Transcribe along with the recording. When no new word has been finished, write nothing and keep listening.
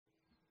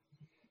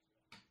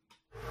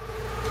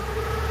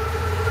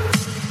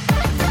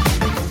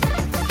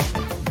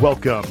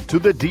Welcome to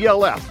the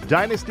DLF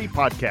Dynasty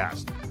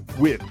Podcast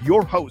with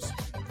your hosts,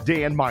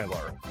 Dan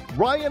Myler,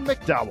 Ryan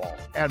McDowell,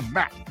 and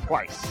Matt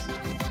Price.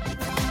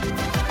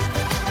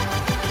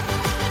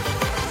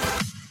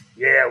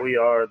 Yeah, we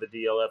are the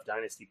DLF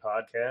Dynasty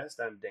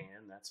Podcast. I'm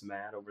Dan. That's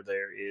Matt. Over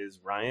there is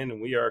Ryan.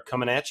 And we are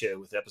coming at you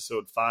with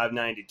episode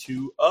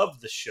 592 of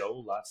the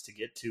show. Lots to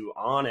get to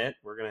on it.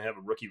 We're going to have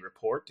a rookie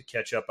report to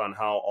catch up on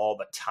how all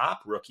the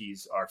top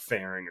rookies are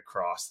faring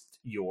across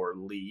your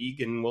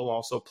league. And we'll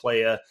also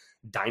play a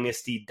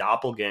Dynasty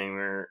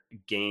Doppelganger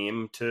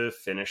game to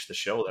finish the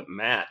show that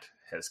Matt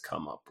has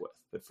come up with.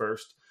 But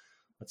first,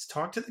 let's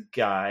talk to the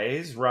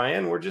guys.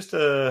 Ryan, we're just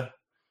a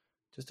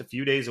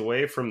few days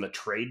away from the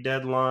trade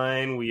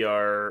deadline. We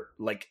are,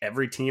 like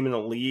every team in the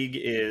league,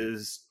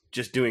 is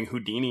just doing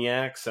Houdini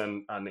acts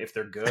on if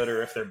they're good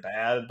or if they're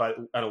bad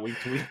on a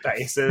week-to-week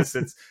basis.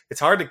 It's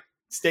hard to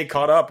stay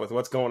caught up with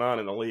what's going on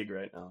in the league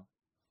right now.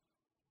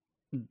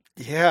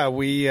 Yeah,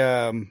 we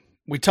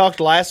talked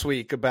last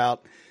week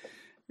about,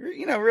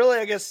 really,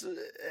 I guess,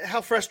 how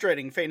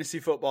frustrating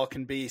fantasy football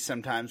can be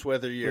sometimes,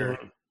 whether you're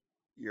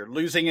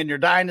losing in your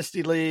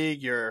dynasty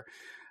league, you're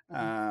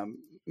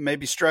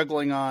maybe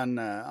struggling on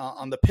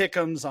the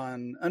pick'ems,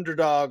 on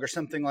underdog or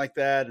something like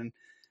that. And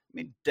I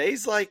mean,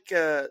 days like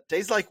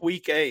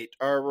week 8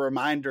 are a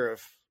reminder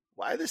of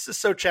why this is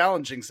so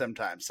challenging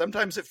sometimes.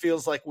 Sometimes it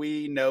feels like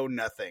we know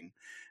nothing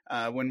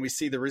when we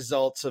see the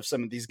results of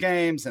some of these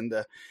games and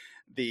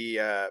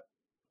the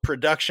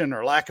production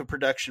or lack of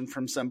production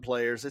from some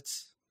players.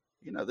 It's,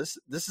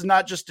 this is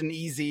not just an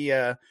easy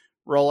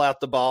roll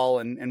out the ball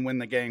and win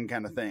the game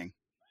kind of thing.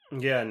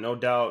 Yeah, no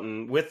doubt.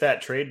 And with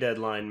that trade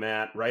deadline,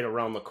 Matt, right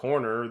around the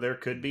corner, there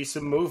could be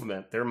some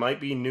movement. There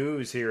might be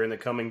news here in the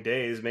coming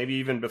days, maybe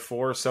even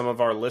before some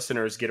of our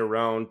listeners get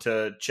around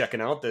to checking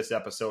out this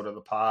episode of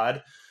the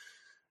pod.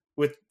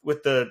 With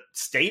the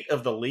state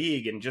of the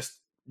league and just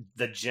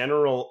the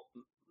general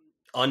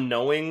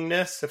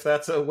unknowingness, if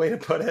that's a way to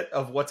put it,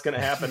 of what's going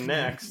to happen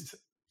next,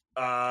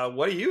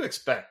 what do you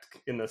expect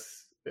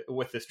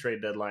with this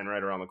trade deadline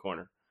right around the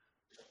corner?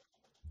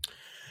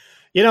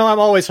 I'm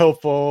always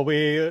hopeful.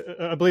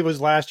 I believe it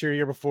was last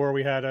year before,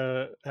 we had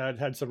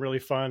some really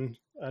fun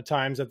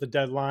times at the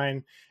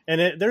deadline.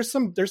 And there's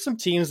some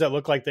teams that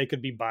look like they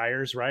could be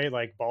buyers, right?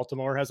 Like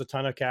Baltimore has a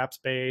ton of cap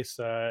space,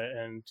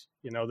 and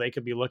they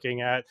could be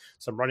looking at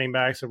some running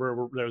backs.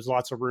 There's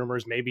lots of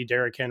rumors. Maybe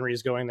Derrick Henry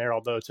is going there.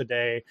 Although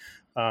today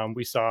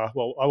we saw,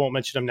 well, I won't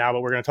mention him now,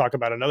 but we're going to talk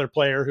about another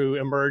player who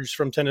emerged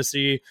from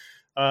Tennessee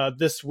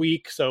this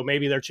week. So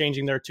maybe they're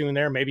changing their tune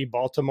there. Maybe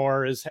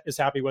Baltimore is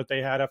happy what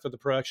they had after the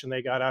production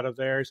they got out of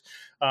theirs.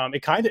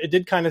 It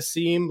did kind of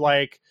seem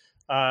like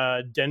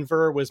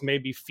Denver was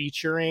maybe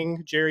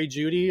featuring Jerry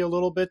Jeudy a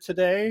little bit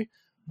today.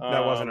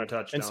 That wasn't a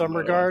touchdown in some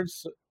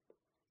regards.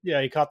 Yeah,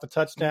 he caught the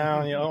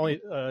touchdown. Only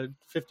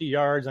 50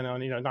 yards. I know,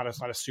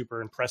 it's not a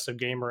super impressive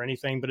game or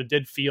anything, but it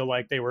did feel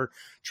like they were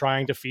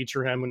trying to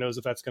feature him. Who knows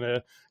if that's going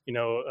to,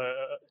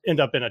 end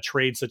up in a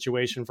trade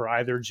situation for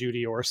either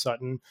Jeudy or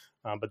Sutton.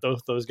 But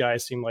those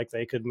guys seem like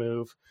they could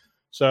move.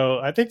 So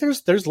I think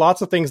there's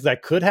lots of things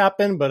that could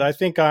happen, but I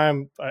think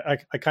I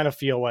kind of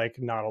feel like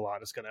not a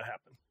lot is going to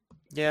happen.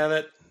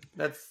 Yeah,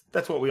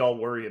 that's what we all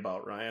worry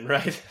about, Ryan,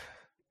 right?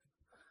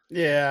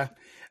 Yeah.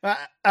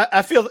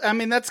 I feel,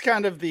 that's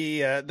kind of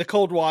the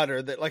cold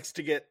water that likes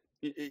to get,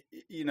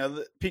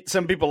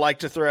 some people like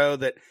to throw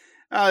that,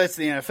 it's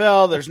the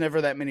NFL. There's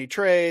never that many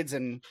trades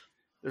and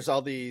there's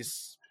all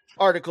these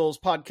articles,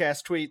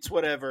 podcast tweets,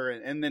 whatever.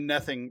 And then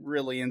nothing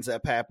really ends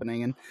up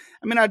happening. And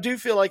I do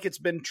feel like it's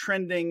been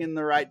trending in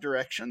the right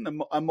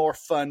direction, a more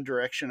fun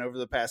direction over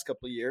the past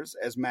couple of years,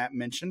 as Matt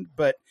mentioned.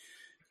 But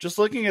just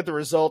looking at the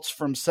results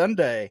from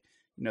Sunday,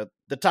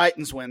 the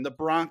Titans win, the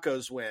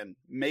Broncos win.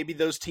 Maybe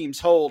those teams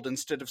hold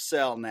instead of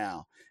sell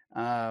now.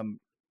 Kirk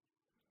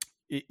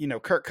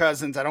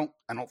Cousins, I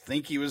don't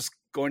think he was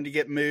going to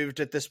get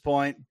moved at this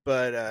point,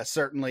 but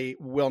certainly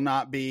will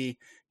not be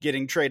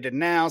getting traded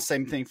now.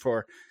 Same thing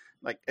for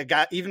like a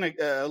guy, even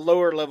a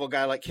lower level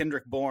guy like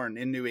Kendrick Bourne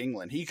in New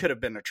England. He could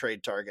have been a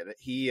trade target.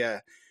 He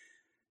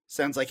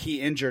sounds like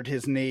he injured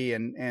his knee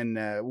and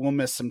will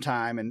miss some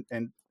time,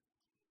 and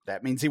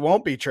that means he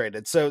won't be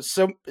traded. So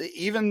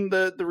even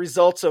the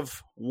results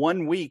of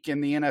 1 week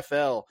in the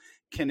NFL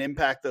can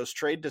impact those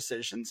trade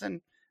decisions. And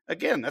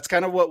again, that's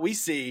kind of what we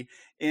see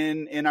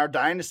in our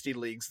dynasty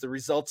leagues. The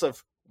results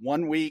of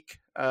 1 week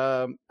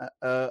of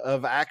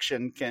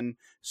action can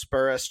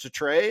spur us to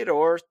trade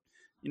or,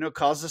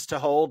 cause us to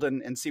hold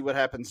and see what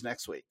happens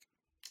next week.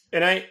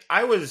 And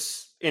I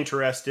was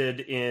interested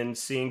in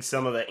seeing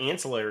some of the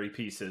ancillary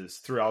pieces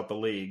throughout the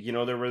league.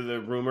 There were the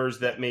rumors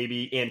that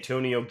maybe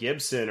Antonio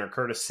Gibson or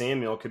Curtis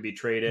Samuel could be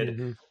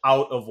traded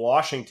out of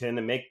Washington,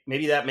 and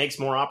maybe that makes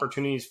more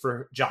opportunities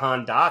for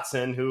Jahan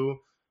Dotson, who,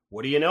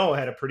 what do you know,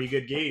 had a pretty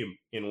good game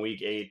in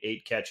week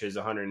 8 catches,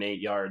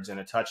 108 yards and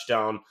a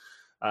touchdown.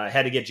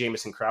 Had to get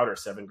Jamison Crowder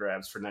 7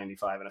 grabs for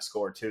 95 and a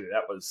score too.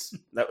 That was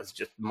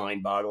just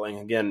mind boggling.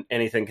 Again,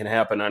 anything can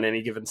happen on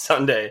any given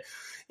Sunday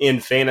in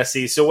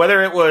fantasy. So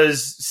whether it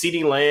was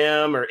CeeDee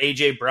Lamb or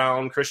A.J.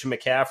 Brown, Christian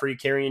McCaffrey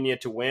carrying you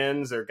to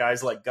wins, or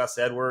guys like Gus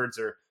Edwards,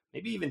 or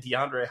maybe even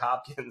DeAndre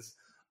Hopkins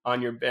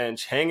on your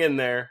bench, hang in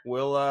there.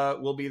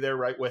 We'll be there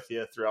right with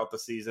you throughout the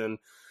season.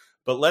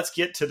 But let's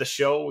get to the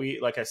show. We,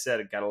 like I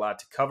said, got a lot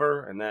to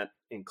cover, and that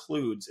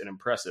includes an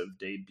impressive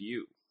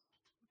debut.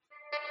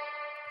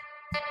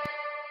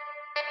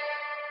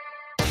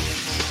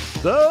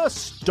 The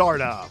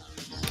Startup.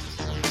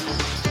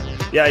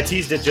 Yeah, I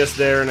teased it just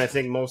there, and I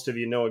think most of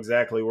you know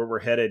exactly where we're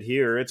headed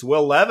here. It's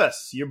Will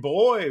Levis, your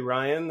boy,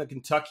 Ryan, the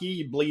Kentucky.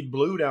 You bleed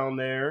blue down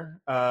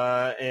there.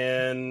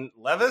 And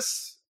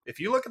Levis, if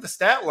you look at the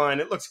stat line,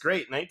 it looks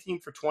great. 19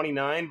 for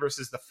 29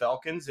 versus the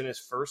Falcons in his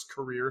first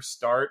career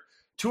start.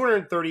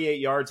 238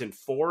 yards and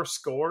 4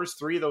 scores.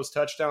 3 of those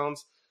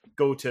touchdowns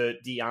go to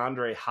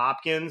DeAndre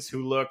Hopkins,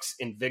 who looks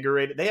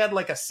invigorated. They had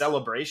like a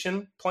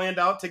celebration planned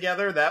out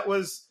together. That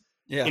was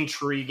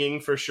intriguing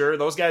for sure.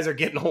 Those guys are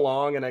getting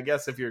along, and I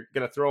guess if you're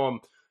going to throw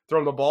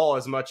them the ball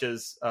as much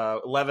as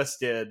Levis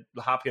did,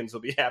 Hopkins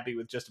will be happy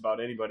with just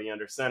about anybody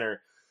under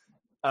center.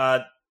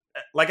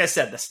 Like I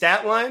said, the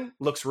stat line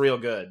looks real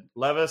good.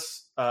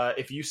 Levis,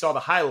 if you saw the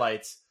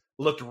highlights,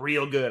 looked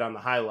real good on the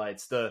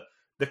highlights. The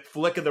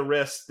flick of the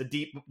wrist,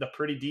 the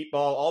pretty deep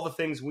ball, all the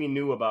things we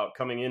knew about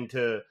coming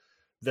into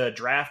the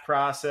draft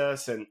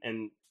process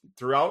and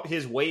throughout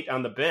his wait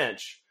on the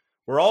bench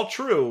were all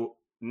true.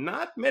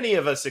 Not many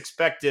of us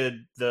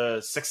expected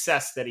the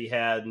success that he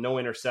had. No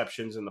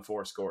interceptions and the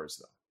 4 scores,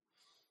 though.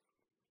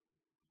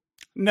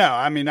 No,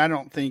 I mean, I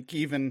don't think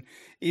even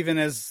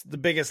as the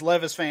biggest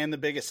Levis fan, the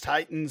biggest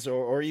Titans,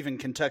 or even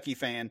Kentucky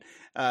fan,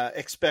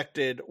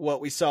 expected what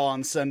we saw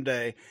on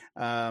Sunday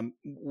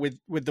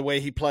with the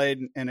way he played.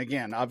 And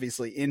again,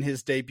 obviously in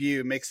his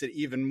debut makes it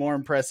even more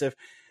impressive.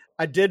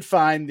 I did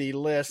find the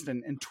list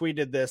and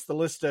tweeted this, the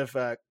list of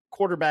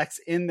quarterbacks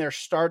in their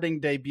starting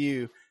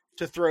debut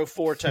to throw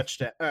 4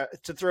 touchdowns.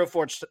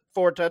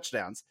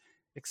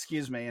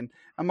 Excuse me. And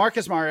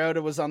Marcus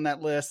Mariota was on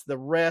that list. The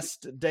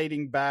rest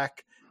dating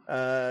back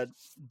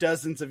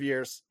dozens of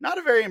years. Not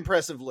a very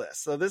impressive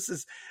list. So this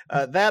is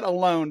that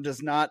alone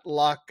does not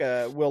lock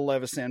Will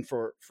Levis in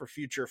for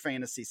future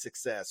fantasy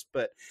success.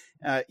 But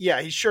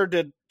he sure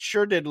did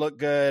look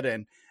good.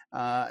 And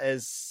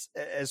as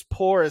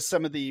poor as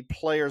some of the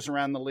players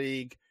around the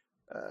league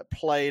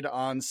played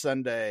on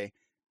Sunday,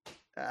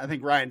 I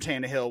think Ryan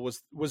Tannehill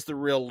was the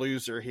real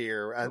loser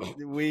here.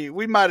 We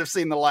might have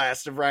seen the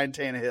last of Ryan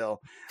Tannehill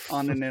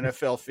on an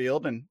NFL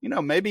field, and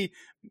maybe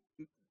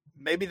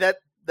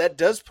that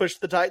does push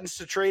the Titans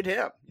to trade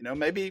him.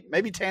 Maybe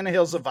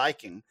Tannehill's a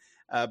Viking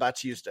by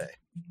Tuesday.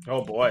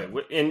 Oh boy,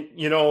 and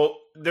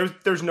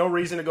there's no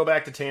reason to go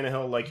back to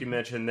Tannehill like you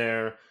mentioned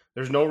there.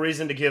 There's no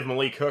reason to give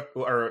Malik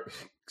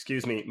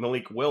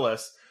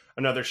Willis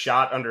another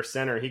shot under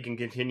center. He can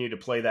continue to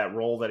play that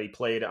role that he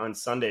played on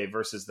Sunday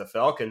versus the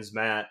Falcons.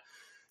 Matt,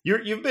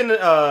 you've been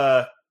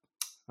a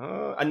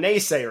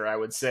naysayer, I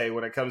would say,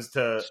 when it comes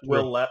to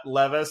Will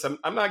Levis.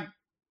 I'm not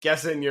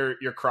guessing you're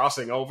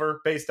crossing over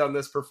based on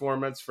this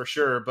performance for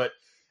sure, but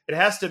it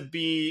has to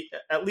be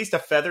at least a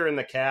feather in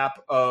the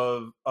cap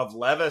of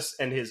Levis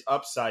and his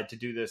upside to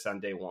do this on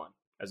day one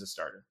as a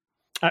starter.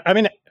 I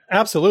mean,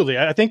 absolutely.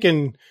 I think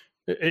in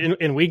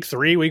week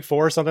 3, week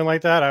 4, something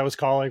like that, I was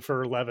calling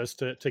for Levis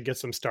to get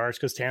some starts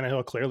because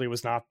Tannehill clearly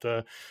was not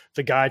the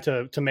guy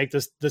to make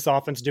this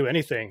offense do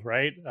anything,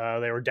 right?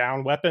 They were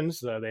down weapons.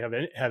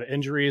 They have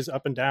injuries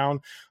up and down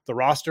the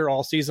roster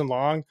all season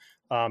long.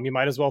 You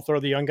might as well throw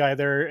the young guy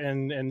there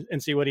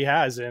and see what he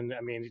has. And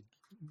I mean,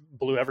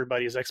 blew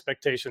everybody's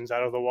expectations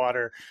out of the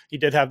water. He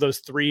did have those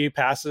 3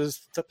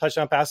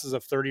 touchdown passes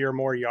of 30 or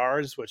more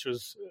yards, which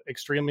was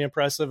extremely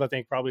impressive. I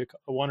think probably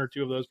 1 or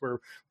 2 of those were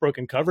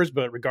broken covers,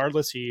 but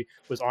regardless, he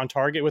was on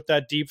target with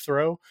that deep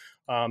throw.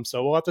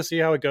 So we'll have to see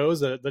how it goes.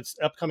 The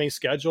upcoming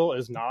schedule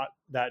is not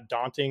that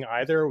daunting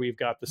either. We've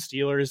got the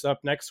Steelers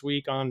up next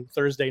week on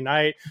Thursday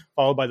night,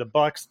 followed by the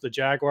Bucs, the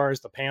Jaguars,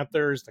 the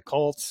Panthers, the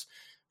Colts.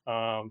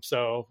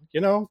 So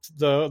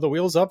the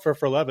wheel's up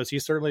for Levis.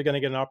 He's certainly going to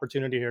get an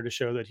opportunity here to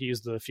show that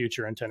he's the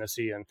future in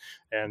Tennessee,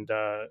 and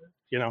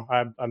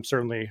I'm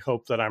certainly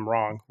hope that I'm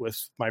wrong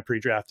with my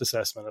pre-draft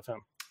assessment of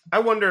him. I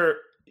wonder,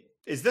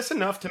 is this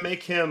enough to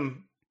make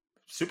him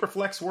super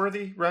flex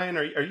worthy, Ryan?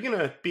 Are you going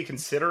to be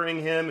considering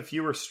him if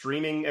you were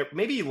streaming?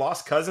 Maybe you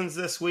lost Cousins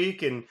this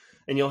week, and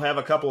you'll have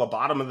a couple of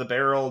bottom of the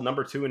barrel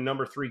number 2 and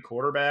number 3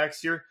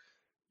 quarterbacks.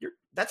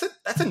 That's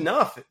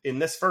enough in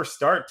this first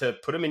start to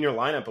put him in your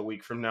lineup a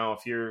week from now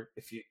if you're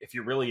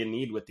really in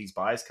need with these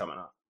buys coming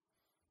up.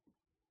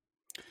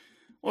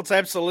 Well, it's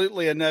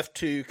absolutely enough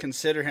to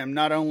consider him,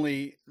 not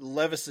only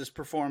Levis's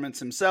performance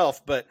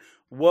himself, but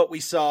what we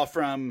saw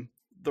from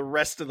the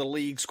rest of the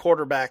league's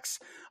quarterbacks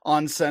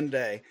on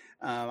Sunday.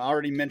 I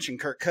already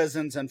mentioned Kirk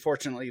Cousins.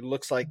 Unfortunately,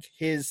 looks like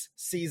his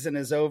season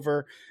is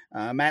over.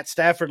 Matt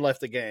Stafford left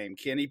the game.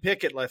 Kenny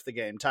Pickett left the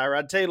game.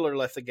 Tyrod Taylor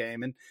left the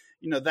game. And,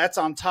 that's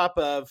on top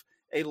of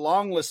a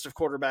long list of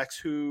quarterbacks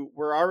who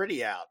were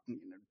already out.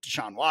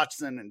 Deshaun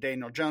Watson and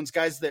Daniel Jones,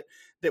 guys that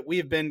we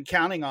have been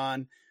counting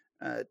on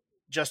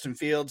Justin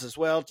Fields as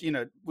well.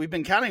 We've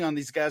been counting on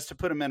these guys to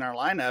put them in our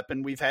lineup,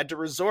 and we've had to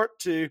resort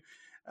to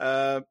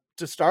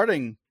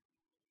starting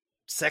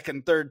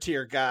second, third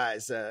tier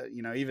guys,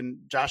 even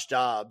Josh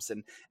Dobbs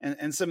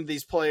and some of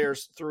these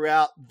players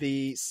throughout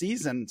the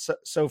season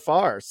so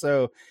far.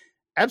 So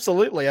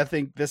absolutely, I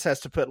think this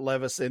has to put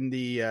Levis in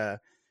the,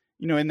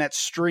 in that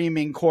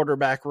streaming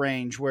quarterback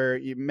range where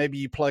maybe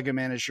you plug him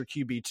in as your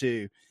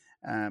QB2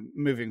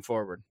 moving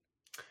forward.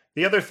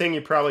 The other thing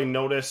you probably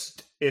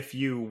noticed if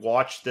you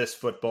watched this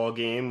football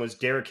game was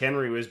Derrick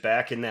Henry was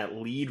back in that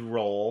lead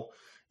role.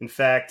 In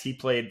fact, he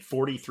played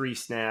 43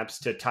 snaps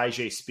to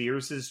Tyjae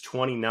Spears'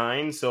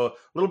 29. So a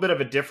little bit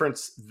of a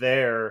difference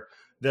there.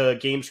 The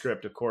game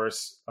script, of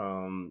course,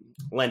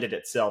 lended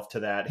itself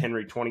to that.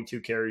 Henry, 22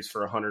 carries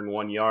for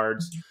 101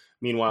 yards.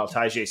 Meanwhile,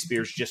 Tyjae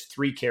Spears, just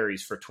 3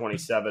 carries for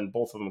 27.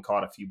 Both of them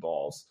caught a few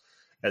balls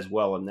as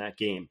well in that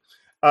game.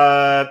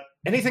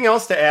 Anything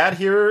else to add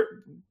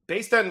here?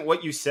 Based on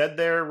what you said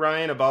there,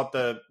 Ryan, about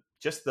a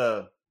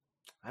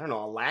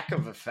lack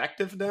of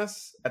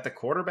effectiveness at the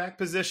quarterback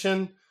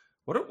position,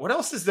 what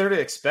else is there to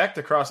expect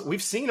across?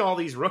 We've seen all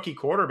these rookie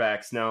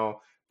quarterbacks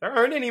now. There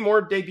aren't any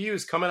more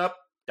debuts coming up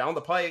down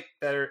the pike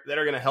that are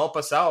going to help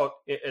us out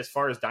as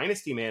far as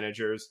dynasty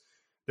managers.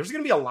 There's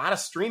going to be a lot of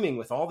streaming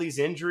with all these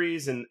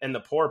injuries and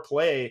the poor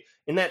play.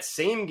 In that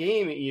same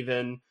game,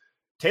 even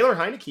Taylor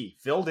Heineke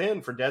filled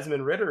in for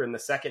Desmond Ridder in the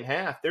second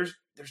half. There's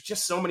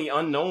just so many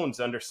unknowns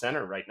under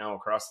center right now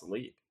across the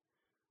league.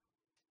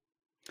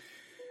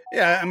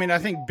 Yeah, I mean, I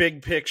think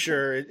big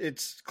picture,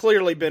 it's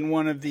clearly been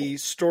one of the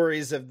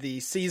stories of the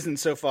season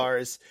so far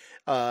is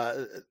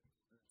the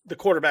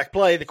quarterback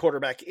play, the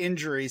quarterback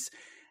injuries.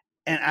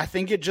 And I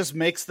think it just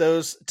makes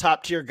those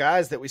top tier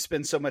guys that we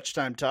spend so much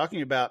time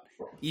talking about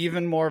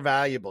even more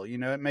valuable.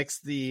 It makes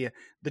the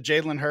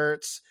Jalen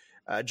Hurts,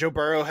 Joe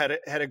Burrow had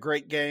a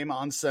great game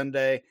on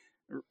Sunday.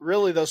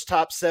 Really, those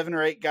top 7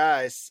 or 8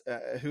 guys,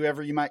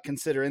 whoever you might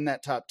consider in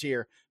that top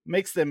tier,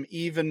 makes them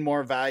even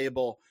more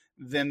valuable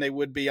than they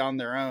would be on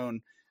their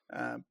own,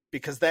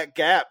 because that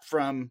gap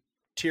from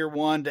tier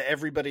 1 to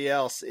everybody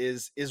else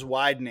is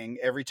widening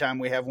every time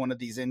we have one of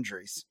these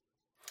injuries.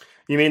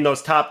 You mean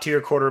those top tier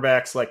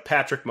quarterbacks like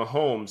Patrick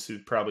Mahomes, who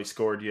probably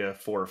scored you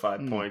 4 or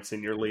 5 points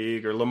in your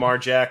league, or Lamar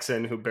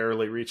Jackson, who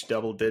barely reached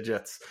double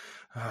digits?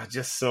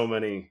 Just so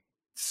many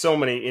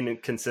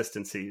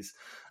inconsistencies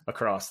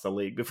across the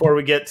league. Before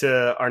we get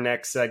to our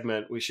next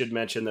segment, we should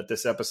mention that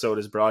this episode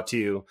is brought to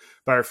you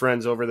by our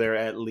friends over there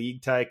at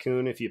League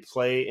Tycoon. If you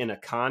play in a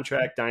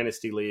contract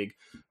dynasty league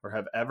or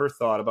have ever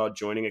thought about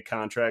joining a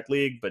contract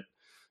league, but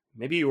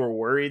maybe you were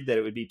worried that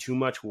it would be too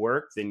much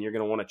work, then you're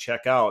going to want to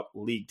check out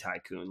League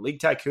Tycoon. League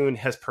Tycoon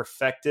has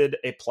perfected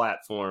a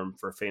platform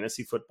for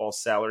fantasy football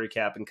salary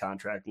cap and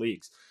contract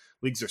leagues.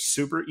 Leagues are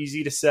super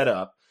easy to set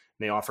up.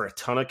 They offer a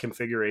ton of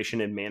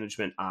configuration and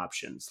management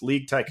options.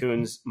 League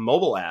Tycoon's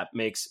mobile app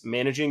makes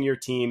managing your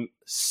team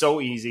so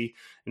easy.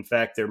 In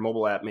fact, their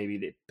mobile app may be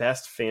the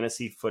best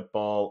fantasy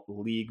football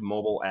league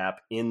mobile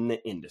app in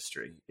the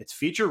industry. It's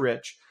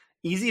feature-rich,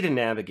 easy to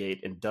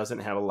navigate, and doesn't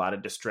have a lot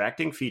of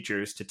distracting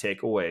features to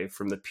take away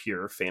from the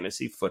pure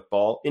fantasy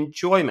football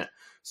enjoyment.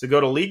 So go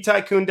to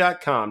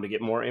LeagueTycoon.com to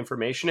get more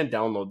information and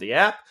download the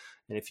app.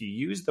 And if you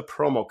use the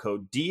promo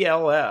code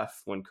DLF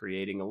when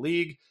creating a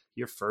league,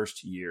 your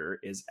first year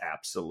is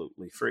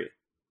absolutely free.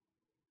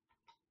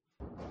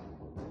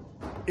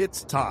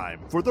 It's time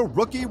for the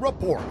Rookie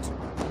Report.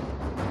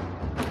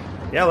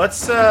 Yeah,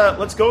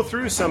 let's go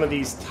through some of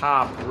these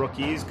top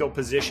rookies, go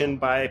position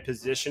by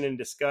position and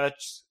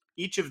discuss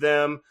each of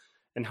them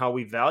and how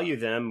we value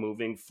them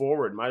moving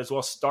forward. Might as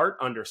well start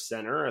under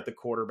center at the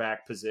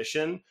quarterback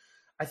position.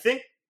 I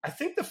think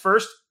the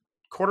first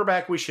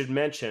quarterback we should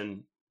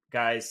mention,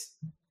 guys,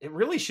 it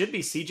really should be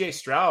CJ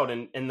Stroud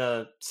and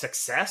the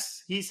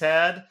success he's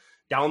had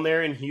down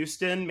there in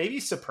Houston, maybe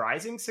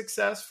surprising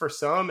success for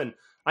some. And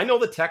I know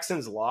the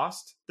Texans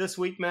lost this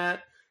week,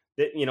 Matt,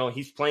 that,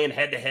 he's playing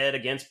head to head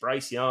against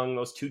Bryce Young,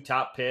 those 2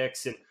 top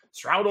picks, and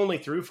Stroud only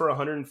threw for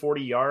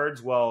 140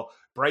 yards while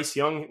Bryce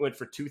Young went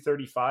for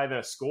 235 and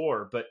a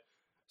score. But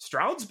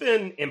Stroud's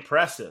been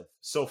impressive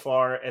so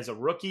far as a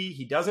rookie.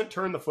 He doesn't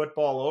turn the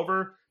football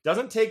over,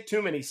 doesn't take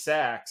too many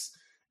sacks.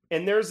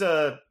 And there's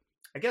a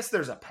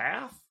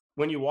path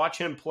when you watch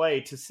him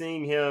play to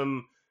seeing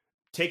him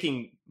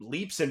taking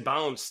leaps and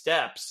bounds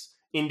steps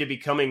into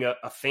becoming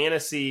a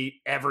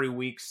fantasy every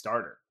week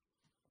starter.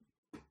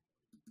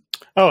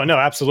 Oh, no,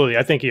 absolutely.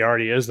 I think he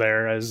already is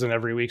there as an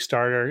every week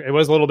starter. It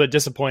was a little bit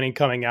disappointing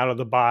coming out of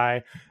the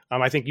bye.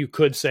 I think you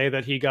could say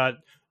that he got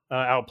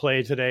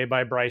outplayed today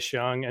by Bryce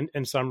Young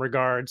in some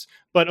regards,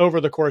 but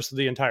over the course of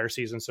the entire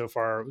season so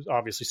far,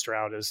 obviously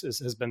Stroud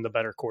has been the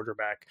better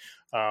quarterback.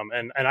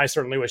 And I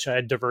certainly wish I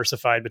had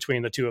diversified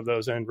between the two of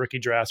those in rookie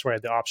drafts where I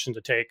had the option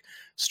to take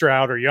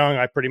Stroud or Young.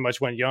 I pretty much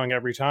went Young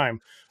every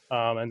time.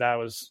 And that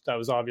was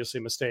obviously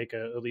a mistake,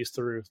 at least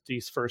through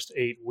these first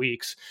 8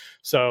 weeks.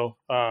 So,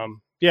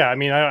 yeah, I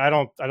mean, I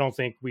don't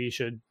think we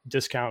should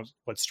discount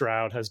what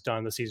Stroud has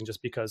done this season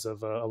just because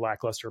of a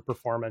lackluster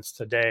performance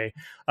today.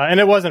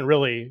 And it wasn't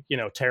really,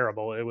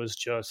 terrible. It was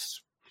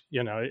just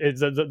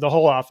the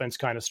whole offense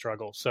kind of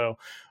struggles. So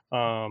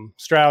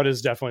Stroud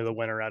is definitely the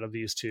winner out of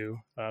these two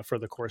for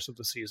the course of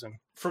the season.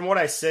 From what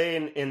I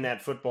say in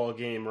that football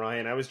game,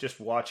 Ryan, I was just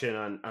watching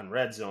on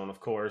Red Zone, of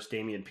course.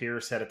 Damian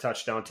Pierce had a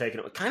touchdown taken.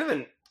 It was kind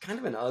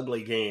of an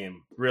ugly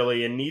game,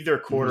 really, and neither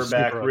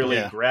quarterback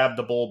really grabbed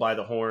the bull by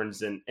the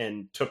horns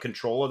and took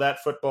control of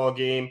that football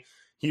game.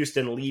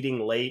 Houston leading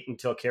late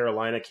until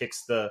Carolina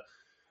kicks the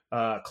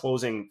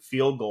closing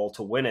field goal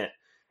to win it.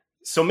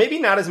 So maybe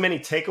not as many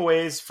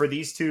takeaways for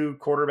these two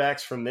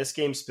quarterbacks from this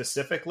game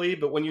specifically,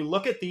 but when you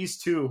look at these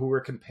two who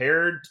were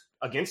compared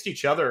against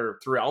each other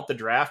throughout the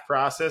draft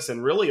process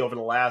and really over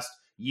the last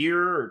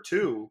year or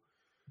two,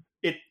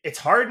 it's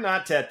hard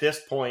not to at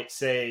this point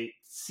say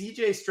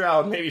CJ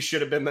Stroud maybe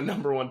should have been the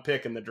number one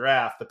pick in the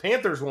draft. The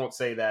Panthers won't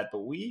say that, but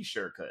we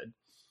sure could.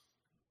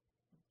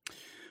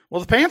 Well,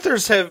 the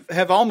Panthers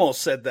have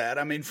almost said that.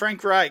 I mean,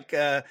 Frank Reich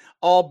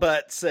all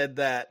but said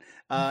that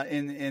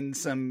in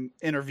some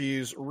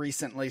interviews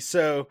recently.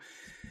 So,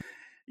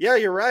 yeah,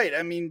 you're right.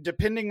 I mean,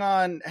 depending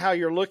on how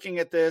you're looking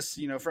at this,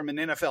 from an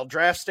NFL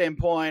draft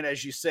standpoint,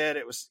 as you said,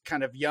 it was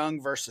kind of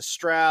Young versus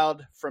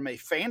Stroud. From a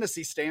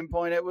fantasy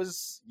standpoint, it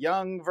was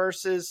Young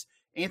versus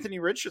Anthony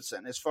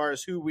Richardson as far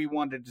as who we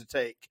wanted to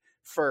take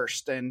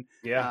first. And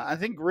I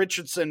think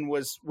Richardson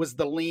was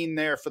the lean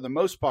there for the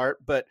most part,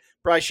 but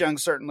Bryce Young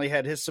certainly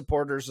had his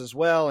supporters as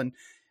well.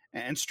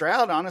 And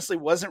Stroud honestly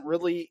wasn't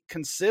really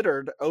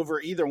considered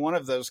over either one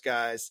of those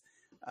guys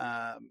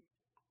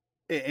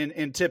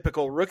in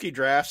typical rookie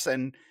drafts.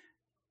 And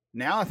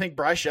now I think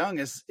Bryce Young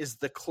is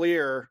the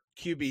clear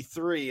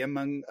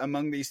QB3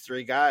 among these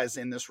three guys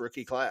in this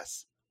rookie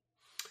class.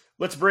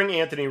 Let's bring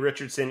Anthony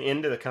Richardson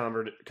into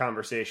the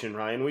conversation,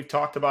 Ryan. We've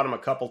talked about him a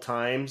couple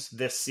times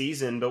this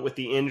season, but with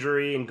the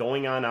injury and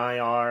going on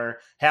IR,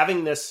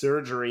 having this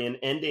surgery and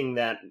ending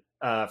that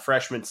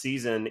freshman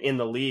season in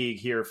the league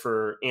here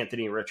for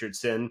Anthony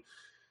Richardson,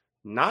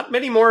 not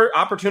many more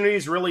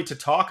opportunities really to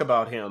talk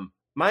about him.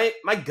 My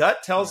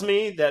gut tells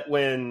me that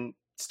when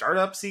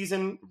startup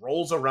season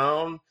rolls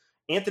around,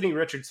 Anthony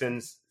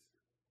Richardson's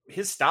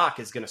his stock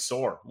is going to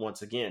soar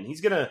once again.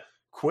 He's going to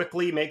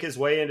quickly make his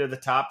way into the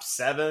top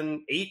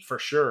 7, 8 for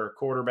sure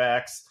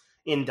quarterbacks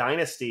in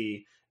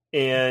Dynasty.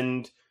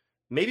 And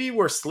maybe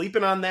we're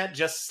sleeping on that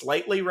just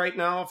slightly right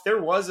now. If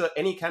there was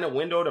any kind of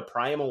window to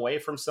pry him away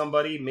from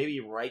somebody, maybe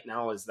right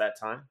now is that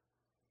time.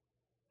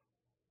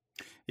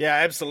 Yeah,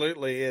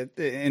 absolutely.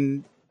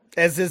 And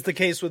as is the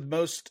case with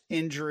most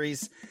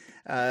injuries,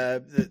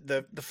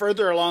 the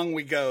further along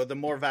we go, the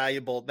more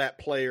valuable that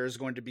player is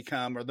going to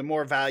become, or the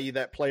more value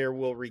that player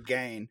will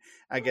regain,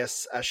 I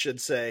guess I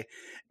should say.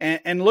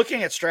 And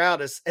looking at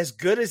Stroud, as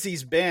good as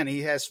he's been,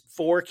 he has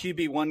 4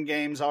 QB1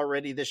 games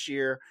already this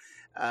year.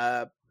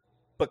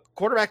 But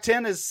quarterback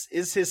 10 is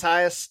his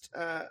highest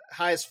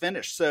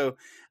finish. So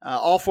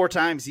all 4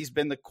 times he's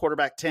been the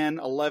quarterback 10,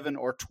 11,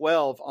 or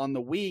 12 on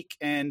the week.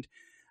 And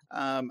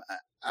I'm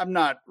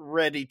not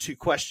ready to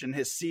question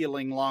his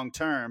ceiling long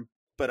term,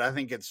 but I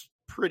think it's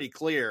pretty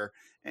clear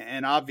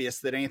and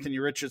obvious that Anthony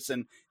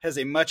Richardson has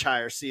a much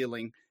higher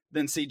ceiling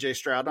than CJ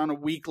Stroud on a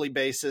weekly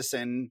basis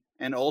and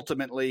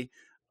ultimately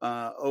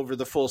over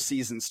the full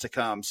seasons to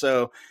come.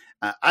 So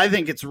I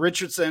think it's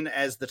Richardson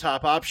as the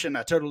top option.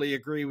 I totally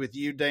agree with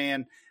you,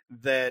 Dan,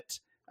 that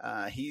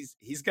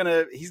he's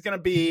gonna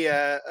be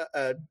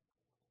a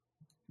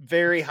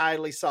very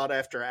highly sought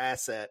after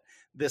asset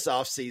this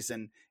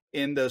offseason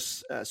in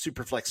those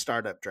Superflex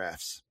startup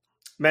drafts.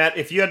 Matt,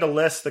 if you had to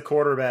list the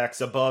quarterbacks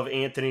above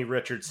Anthony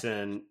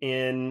Richardson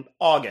in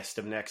August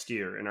of next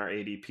year in our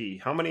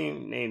ADP, how many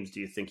names do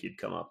you think you'd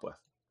come up with?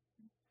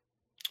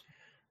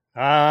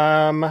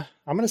 I'm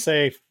going to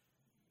say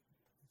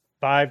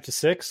 5 to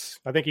 6.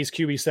 I think he's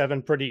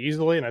QB7 pretty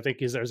easily, and I think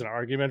there's an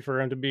argument for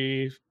him to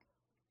be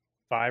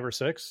 5 or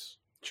 6.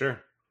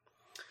 Sure.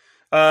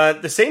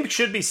 The same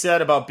should be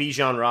said about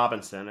Bijan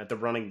Robinson at the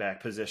running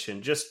back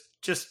position.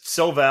 Just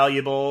so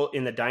valuable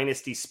in the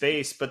dynasty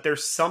space, but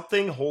there's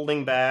something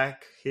holding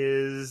back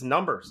his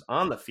numbers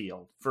on the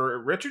field. For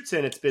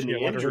Richardson, it's been the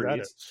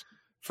injuries.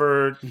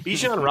 For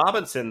Bijan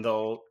Robinson,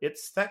 though,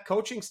 it's that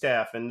coaching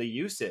staff and the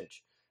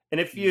usage.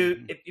 And if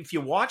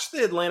you watch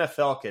the Atlanta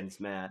Falcons,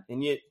 Matt,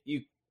 and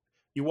you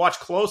watch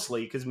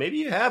closely, because maybe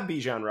you have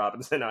Bijan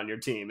Robinson on your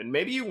team, and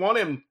maybe you want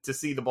him to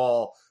see the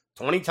ball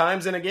 20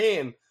 times in a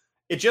game,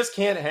 it just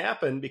can't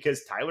happen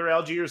because Tyler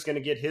Algier is going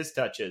to get his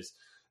touches.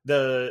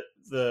 The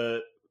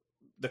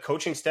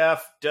coaching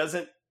staff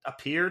doesn't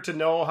appear to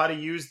know how to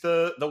use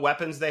the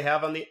weapons they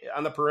have on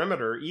the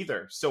perimeter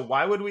either. So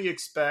why would we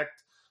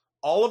expect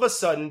all of a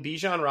sudden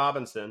Bijan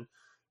Robinson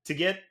to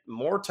get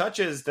more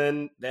touches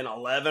than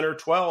 11 or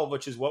 12,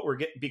 which is what we're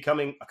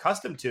becoming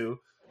accustomed to?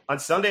 On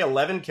Sunday,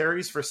 11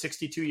 carries for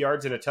 62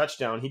 yards and a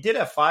touchdown. He did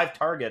have 5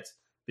 targets,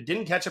 but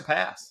didn't catch a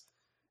pass.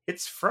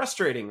 It's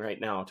frustrating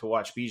right now to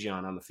watch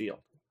Bijan on the field.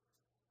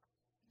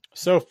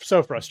 So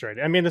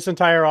frustrating. I mean, this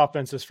entire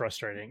offense is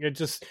frustrating. It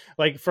just,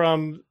 like,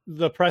 from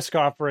the press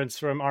conference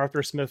from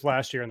Arthur Smith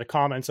last year and the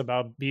comments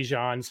about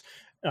Bijan's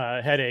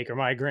headache or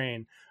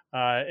migraine,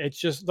 It's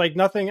just like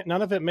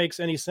none of it makes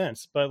any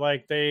sense. But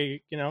like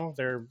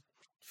they're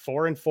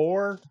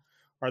 4-4.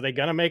 Are they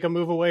going to make a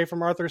move away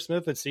from Arthur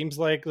Smith? It seems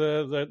like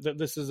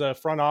this is a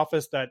front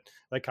office that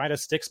kind of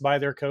sticks by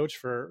their coach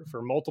for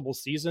multiple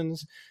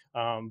seasons.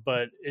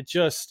 But it's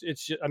just,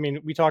 I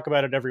mean, we talk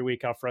about it every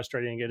week, how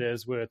frustrating it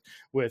is with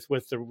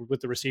the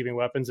receiving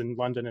weapons in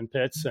London and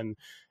Pitts. And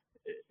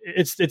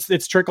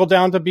it's trickled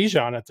down to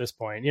Bijan at this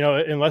point,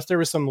 unless there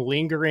was some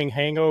lingering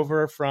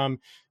hangover from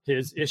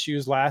his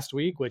issues last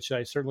week, which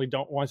I certainly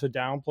don't want to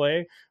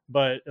downplay,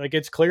 but like,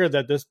 it's clear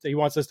that he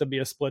wants this to be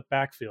a split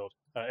backfield.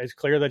 It's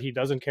clear that he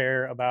doesn't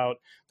care about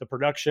the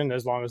production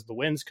as long as the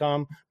wins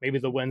come. Maybe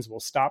the wins will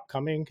stop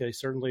coming, because they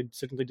certainly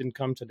didn't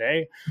come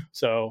today.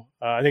 So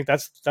I think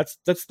that's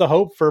the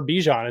hope for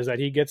Bijan, is that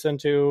he gets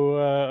into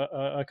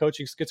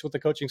gets with the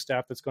coaching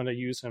staff that's going to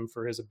use him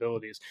for his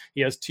abilities.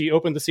 He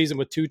opened the season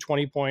with 2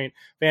 20-point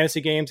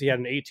fantasy games. He had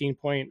an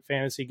 18-point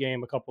fantasy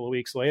game a couple of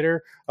weeks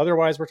later.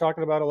 Otherwise, we're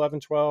talking about 11,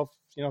 12,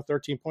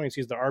 13 points.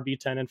 He's the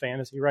RB10 in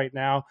fantasy right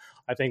now.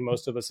 I think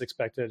most of us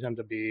expected him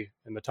to be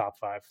in the top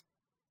 5.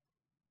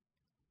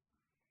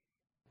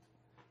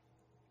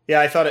 Yeah,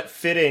 I thought it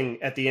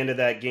fitting at the end of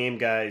that game,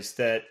 guys,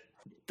 that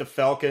the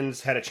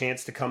Falcons had a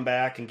chance to come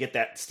back and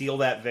steal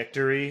that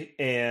victory.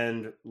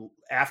 And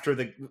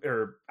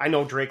I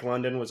know Drake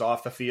London was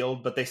off the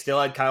field, but they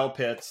still had Kyle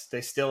Pitts.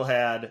 They still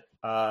had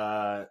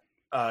Bijan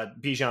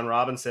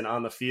Robinson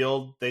on the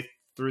field. They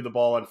threw the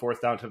ball on 4th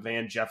down to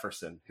Van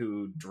Jefferson,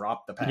 who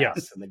dropped the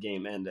pass and the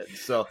game ended.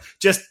 So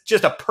just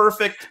a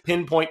perfect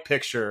pinpoint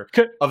picture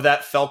of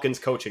that Falcons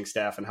coaching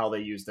staff and how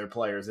they use their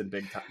players in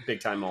big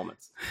time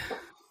moments.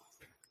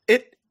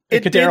 It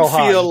did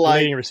feel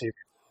like receiver.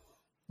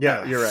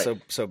 Yeah, you're right.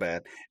 So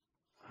bad.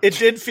 It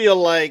did feel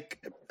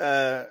like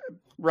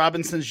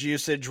Robinson's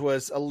usage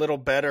was a little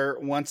better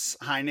once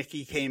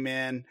Heineke came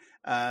in.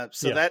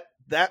 That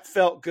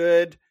felt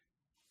good.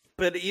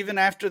 But even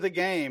after the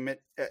game,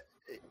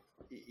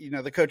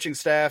 the coaching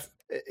staff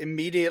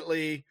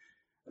immediately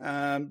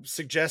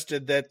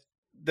suggested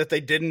that they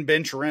didn't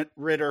bench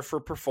Ritter for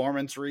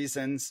performance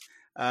reasons.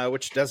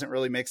 Which doesn't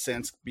really make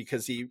sense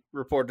because he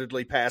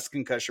reportedly passed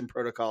concussion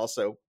protocol.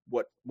 So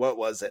what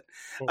was it?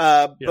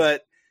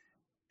 But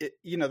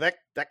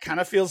that kind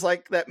of feels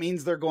like that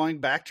means they're going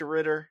back to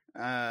Ritter.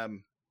 I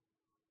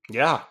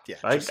got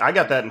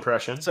that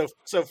impression. So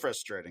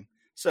frustrating.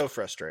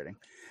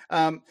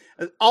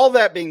 All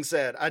that being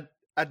said,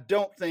 I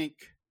don't think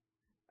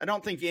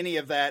any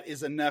of that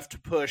is enough to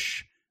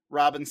push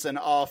Robinson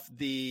off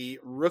the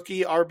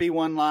rookie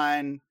RB1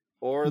 line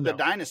or the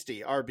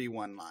Dynasty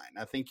RB1 line.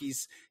 I think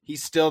he's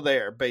still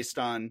there based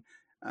on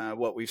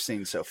what we've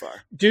seen so far.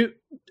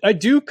 I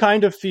do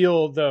kind of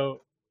feel that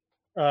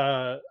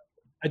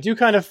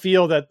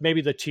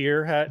maybe the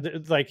tier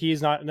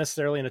he's not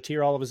necessarily in a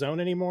tier all of his own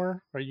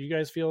anymore. Or you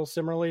guys feel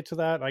similarly to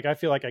that? Like, I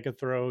feel like I could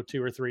throw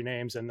 2 or 3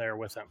 names in there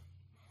with him.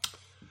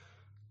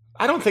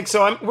 I don't think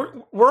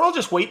so. We're all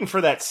just waiting for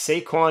that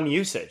Saquon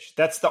usage.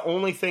 That's the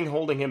only thing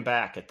holding him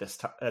back at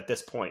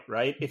this point,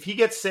 right? If he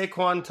gets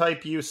Saquon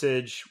type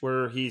usage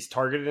where he's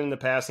targeted in the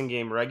passing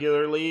game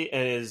regularly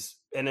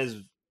and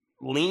is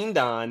leaned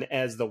on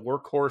as the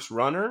workhorse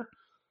runner,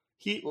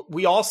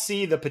 we all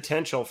see the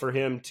potential for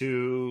him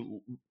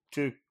to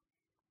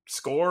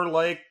score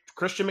like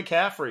Christian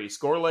McCaffrey,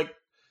 score like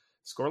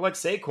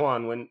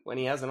Saquon when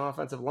he has an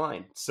offensive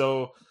line.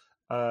 So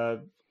I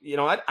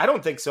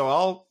don't think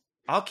so.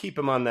 I'll keep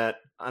him on that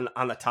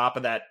on the top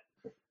of that,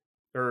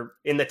 or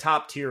in the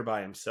top tier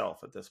by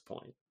himself at this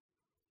point.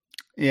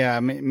 Yeah,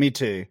 me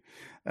too.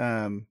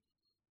 I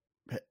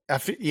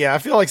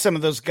feel like some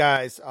of those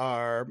guys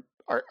are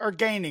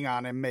gaining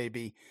on him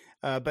maybe,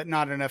 but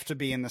not enough to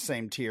be in the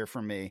same tier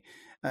for me.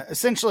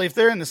 Essentially, if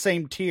they're in the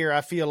same tier, I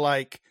feel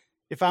like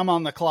if I'm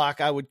on the clock,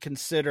 I would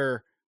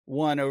consider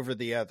one over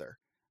the other.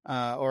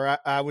 Or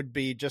I would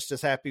be just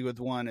as happy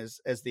with one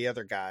as the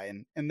other guy.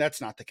 And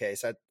that's not the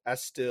case. I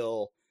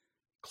still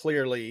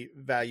clearly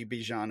value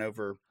Bijan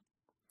over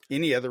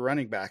any other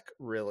running back,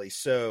 really.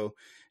 So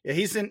yeah,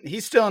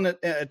 he's still in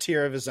a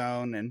tier of his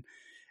own. And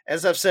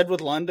as I've said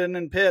with London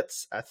and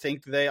Pitts, I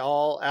think they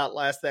all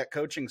outlast that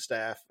coaching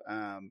staff.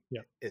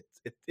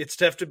 It's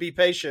tough to be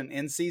patient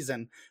in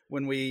season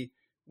when we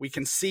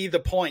can see the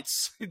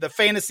points, the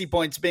fantasy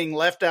points being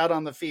left out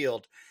on the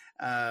field.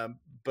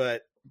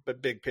 But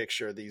big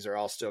picture, these are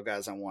all still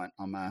guys I want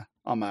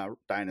on my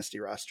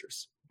dynasty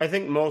rosters. I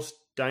think most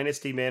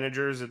dynasty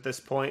managers at this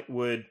point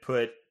would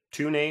put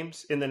 2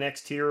 names in the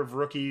next tier of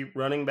rookie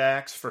running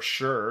backs for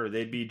sure.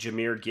 They'd be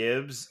Jahmyr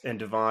Gibbs and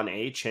Devon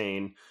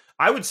Achane.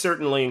 I would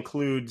certainly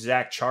include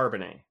Zach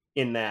Charbonnet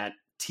in that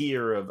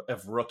tier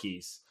of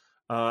rookies,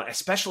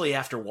 especially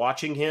after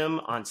watching him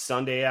on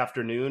Sunday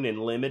afternoon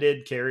in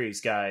limited carries,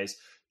 guys.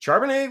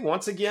 Charbonnet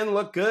once again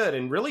looked good,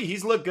 and really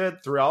he's looked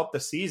good throughout the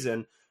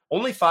season.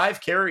 Only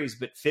 5 carries,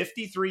 but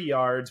 53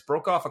 yards,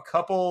 broke off a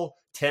couple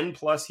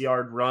 10-plus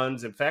yard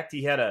runs. In fact,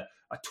 he had a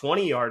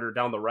 20-yarder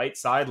down the right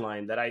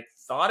sideline that I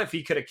thought if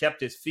he could have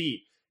kept his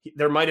feet,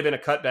 there might have been a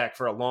cutback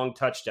for a long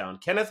touchdown.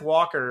 Kenneth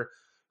Walker,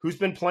 who's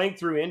been playing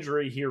through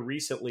injury here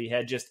recently,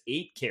 had just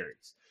 8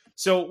 carries.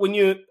 So when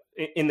you,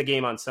 in the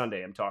game on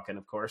Sunday, I'm talking,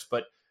 of course,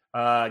 but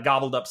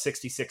gobbled up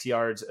 66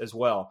 yards as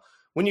well.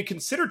 When you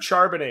consider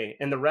Charbonnet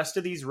and the rest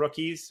of these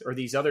rookies, or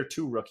these other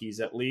 2 rookies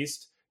at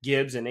least,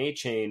 Gibbs and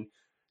A-Chain,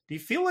 do you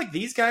feel like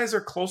these guys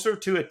are closer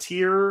to a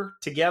tier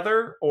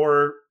together,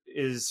 or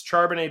is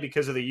Charbonnet,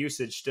 because of the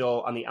usage,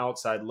 still on the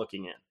outside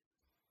looking in?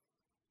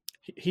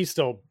 He's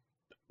still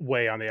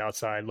way on the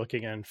outside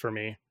looking in for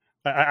me.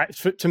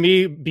 To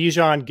me,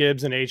 Bijan,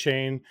 Gibbs, and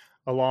A-Chain,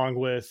 along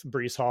with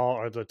Breece Hall,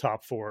 are the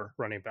top 4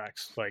 running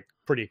backs, like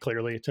pretty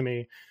clearly to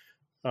me.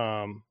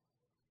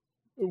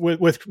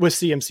 With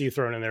CMC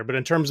thrown in there, but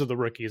in terms of the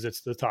rookies,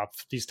 it's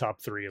these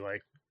top 3.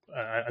 Like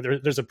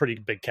there's a pretty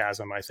big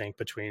chasm, I think,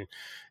 between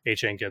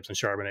A-Chain, Gibbs, and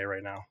Charbonnet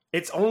right now.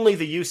 It's only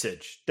the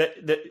usage,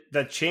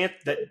 the chance,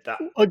 that I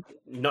agree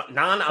with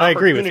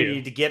non-opportunity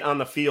you. to get on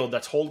the field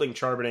that's holding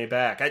Charbonnet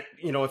back.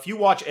 If you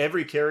watch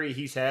every carry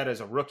he's had as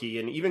a rookie,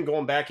 and even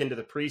going back into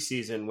the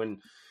preseason when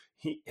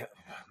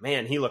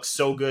he looks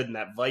so good in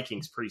that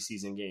Vikings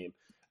preseason game.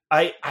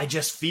 I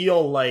just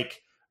feel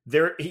like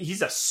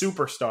he's a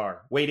superstar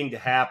waiting to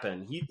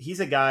happen. He's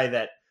a guy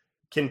that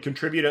can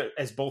contribute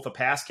as both a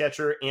pass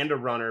catcher and a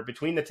runner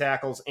between the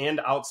tackles and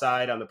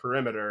outside on the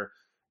perimeter.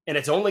 And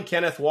it's only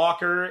Kenneth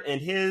Walker and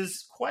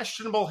his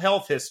questionable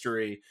health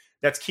history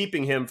that's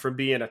keeping him from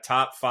being a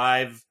top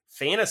 5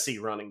 fantasy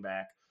running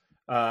back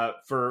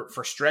for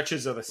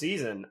stretches of the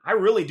season. I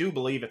really do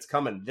believe it's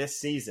coming this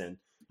season,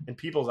 and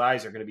people's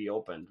eyes are going to be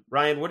opened.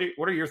 Ryan, what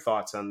are your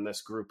thoughts on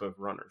this group of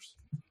runners?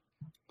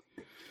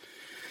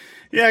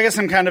 Yeah, I guess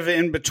I'm kind of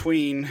in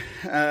between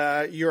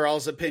your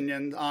all's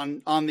opinion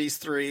on these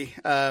 3.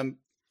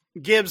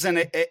 Gibbs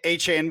and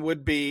A-Chain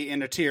would be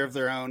in a tier of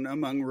their own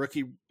among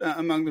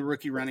the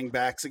rookie running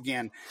backs.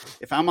 Again,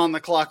 if I'm on the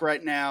clock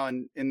right now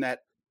and in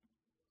that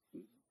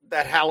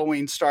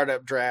Halloween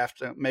startup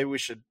draft, maybe we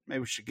should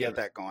get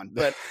that going.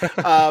 But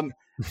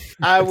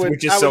I would,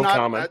 which is so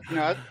common.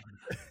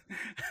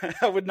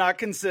 I would not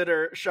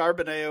consider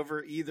Charbonnet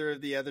over either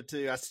of the other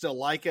 2. I still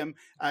like him.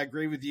 I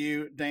agree with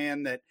you,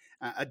 Dan, that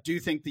I do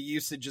think the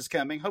usage is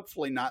coming,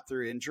 hopefully not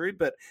through injury,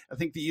 but I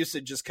think the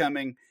usage is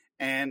coming,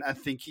 and I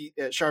think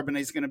Charbonnet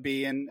is going to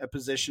be in a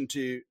position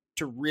to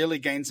really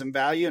gain some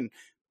value, and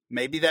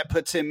maybe that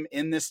puts him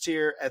in this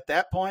tier at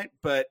that point.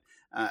 But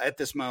at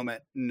this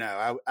moment,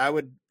 no. I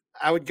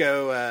would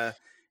go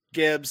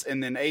Gibbs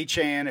and then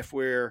A-Chan if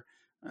we're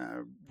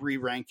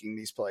re-ranking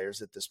these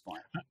players at this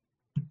point.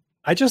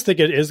 I just think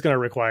it is going to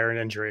require an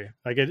injury.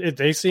 Like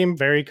they seem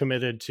very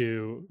committed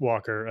to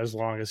Walker as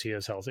long as he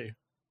is healthy.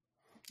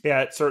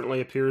 Yeah, it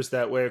certainly appears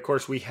that way. Of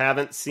course, we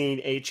haven't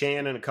seen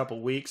A-Chan in a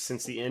couple weeks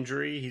since the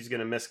injury. He's going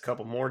to miss a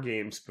couple more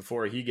games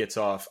before he gets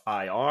off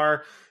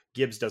IR.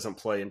 Gibbs doesn't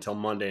play until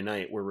Monday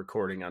night. We're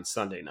recording on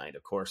Sunday night,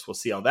 of course. We'll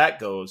see how that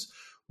goes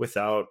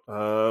without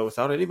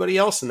anybody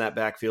else in that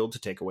backfield to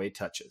take away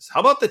touches. How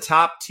about the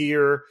top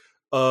tier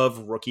of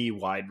rookie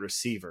wide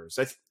receivers?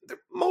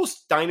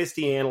 Most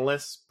Dynasty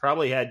analysts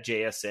probably had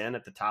JSN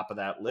at the top of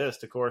that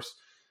list. Of course,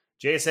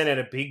 JSN had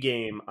a big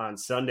game on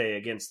Sunday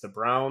against the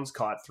Browns,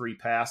 caught 3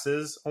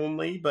 passes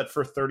only, but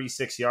for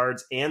 36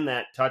 yards and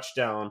that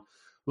touchdown.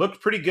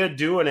 Looked pretty good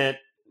doing it.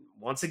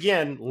 Once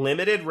again,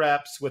 limited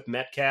reps with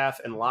Metcalf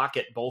and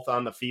Lockett both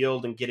on the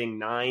field and getting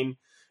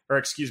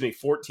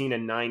 14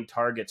 and 9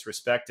 targets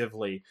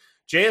respectively.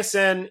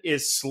 JSN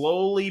is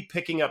slowly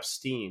picking up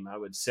steam, I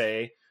would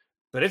say.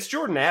 But it's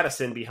Jordan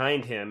Addison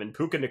behind him and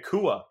Puka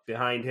Nacua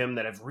behind him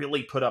that have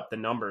really put up the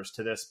numbers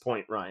to this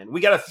point, Ryan.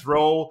 We got to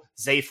throw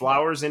Zay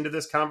Flowers into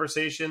this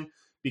conversation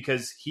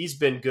because he's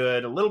been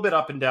good, a little bit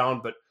up and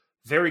down, but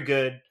very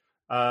good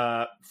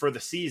for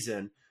the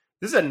season.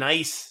 This is a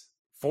nice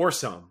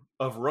foursome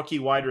of rookie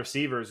wide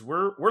receivers.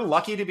 We're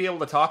lucky to be able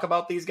to talk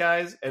about these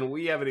guys, and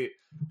we have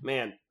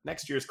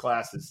next year's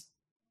class is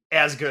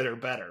as good or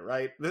better,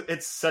 right?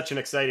 It's such an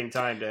exciting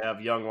time to have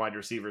young wide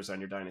receivers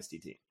on your dynasty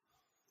team.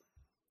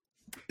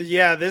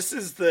 Yeah, this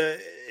is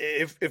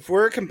if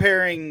we're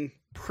comparing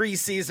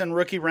preseason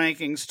rookie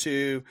rankings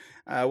to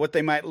what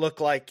they might look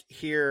like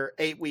here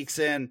 8 weeks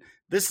in,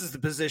 this is the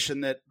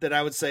position that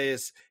I would say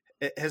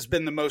has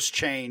been the most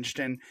changed.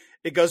 And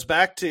it goes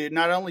back to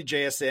not only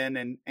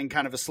JSN and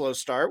kind of a slow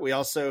start. We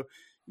also,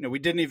 we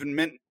didn't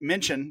even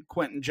mention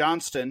Quentin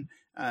Johnston.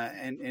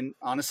 And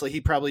honestly,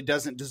 he probably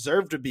doesn't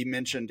deserve to be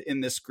mentioned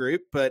in this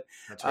group, but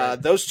right.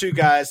 Those 2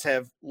 guys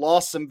have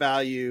lost some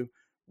value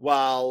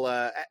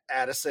while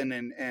Addison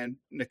and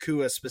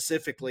Nacua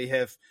specifically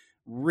have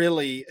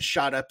really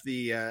shot up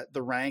the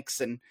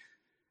ranks. And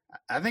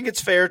I think it's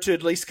fair to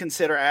at least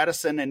consider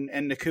Addison and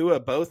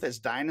Nacua both as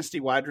dynasty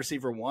wide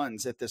receiver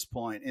 1s at this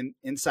point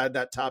inside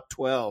that top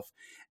 12.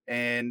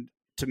 And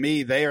to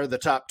me, they are the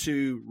top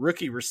 2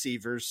 rookie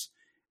receivers,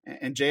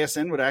 and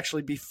JSN would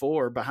actually be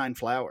 4 behind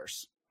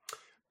Flowers.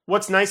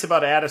 What's nice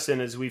about Addison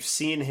is we've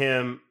seen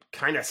him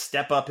kind of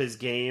step up his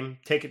game,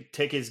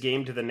 take his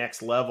game to the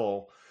next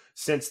level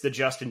since the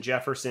Justin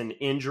Jefferson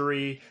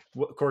injury.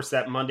 Of course,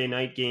 that Monday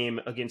night game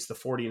against the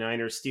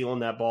 49ers, stealing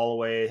that ball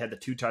away, had the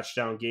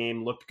 2-touchdown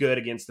game, looked good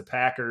against the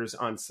Packers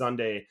on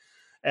Sunday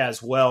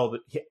as well.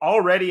 But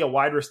already the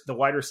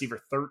wide receiver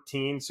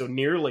 13, so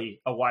nearly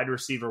a wide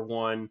receiver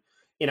 1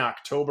 in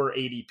October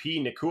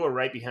ADP. Nacua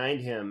right behind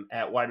him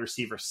at wide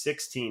receiver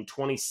 16,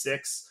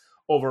 26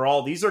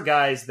 overall. These are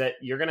guys that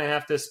you're going to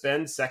have to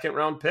spend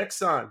second-round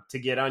picks on to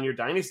get on your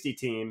dynasty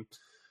team.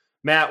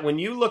 Matt, when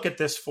you look at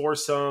this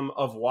foursome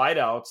of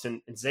wideouts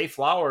and Zay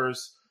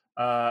Flowers,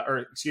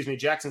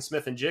 Jackson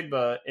Smith and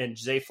Jigba and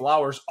Zay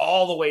Flowers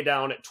all the way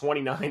down at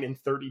 29 and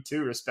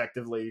 32,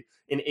 respectively,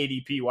 in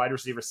ADP, wide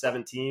receiver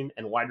 17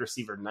 and wide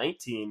receiver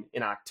 19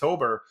 in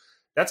October,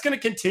 that's going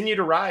to continue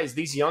to rise.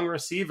 These young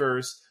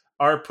receivers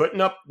are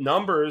putting up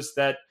numbers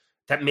that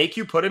make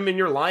you put them in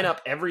your lineup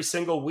every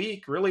single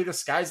week. Really, the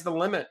sky's the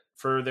limit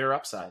for their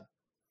upside.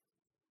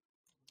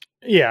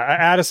 Yeah,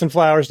 Addison,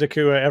 Flowers,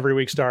 Nacua, every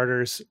week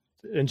starters.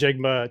 And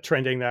Jigma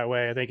trending that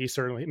way. I think he's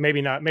certainly,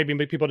 maybe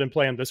people didn't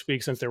play him this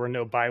week since there were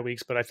no bye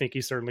weeks, but I think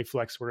he's certainly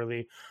flex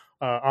worthy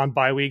on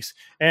bye weeks.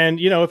 And,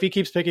 if he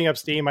keeps picking up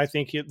steam, I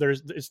think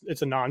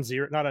it's a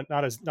non-zero, not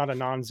a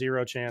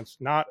non-zero chance,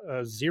 not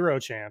a zero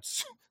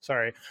chance.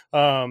 Sorry,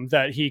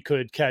 that he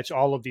could catch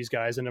all of these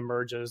guys and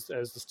emerge as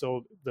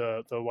still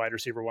the wide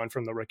receiver 1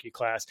 from the rookie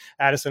class.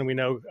 Addison, we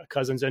know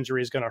Cousins'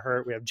 injury is going to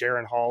hurt. We have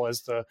Jaron Hall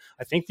as the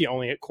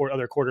only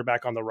other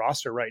quarterback on the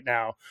roster right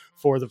now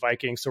for the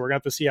Vikings. So we're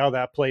going to have to see how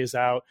that plays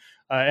out.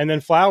 And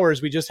then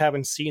Flowers, we just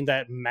haven't seen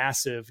that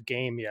massive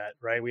game yet,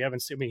 right? We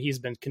haven't seen, he's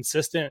been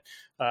consistent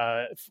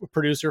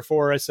producer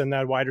for us in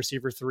that wide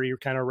receiver 3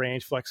 kind of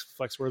range,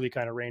 flex worthy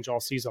kind of range all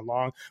season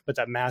long, but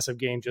that massive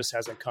game just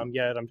hasn't come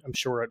yet. I'm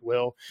sure it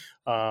will.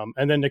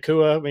 And then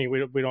Nacua,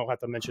 we don't have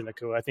to mention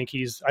Nacua.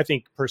 I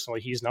think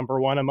personally he's number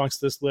 1 amongst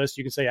this list.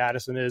 You can say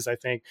Addison is, I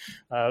think,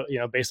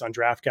 based on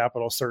draft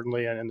capital,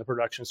 certainly, and the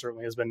production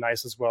certainly has been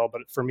nice as well.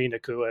 But for me,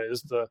 Nacua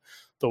is the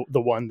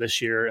one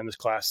this year in this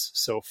class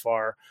so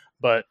far.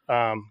 But,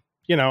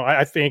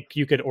 I think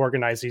you could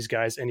organize these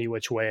guys any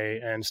which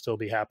way and still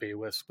be happy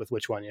with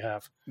which one you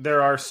have.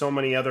 There are so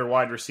many other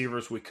wide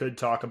receivers we could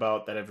talk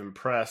about that have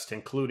impressed,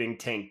 including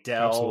Tank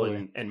Dell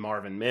and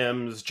Marvin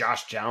Mims.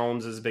 Josh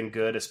Jones has been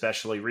good,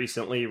 especially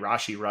recently.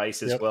 Rashee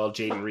Rice as well.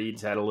 Jaden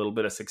Reed's had a little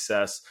bit of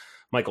success.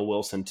 Michael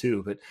Wilson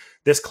too. But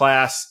this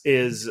class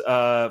is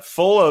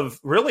full of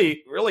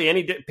really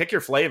pick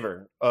your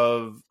flavor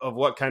of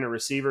what kind of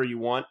receiver you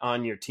want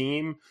on your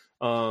team.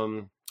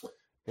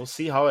 We'll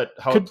see how it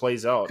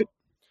plays out.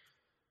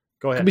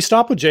 Go ahead. Could we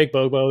stop with Jake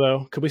Bobo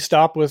though? Could we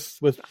stop with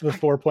the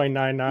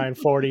 4.99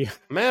 40?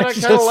 Man, I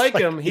kind of like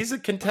him. He's a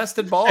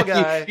contested ball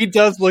guy. He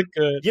does look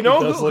good. You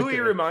know who he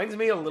reminds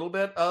me a little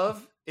bit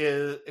of,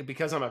 is,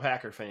 because I'm a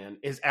Packer fan,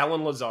 is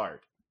Alan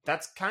Lazard.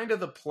 That's kind of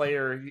the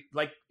player.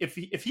 Like if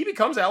he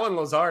becomes Alan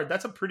Lazard,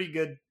 that's a pretty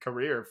good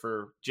career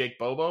for Jake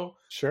Bobo.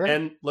 Sure.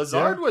 And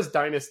Lazard was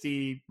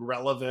dynasty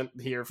relevant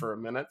here for a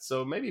minute,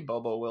 so maybe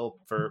Bobo will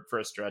for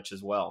a stretch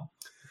as well.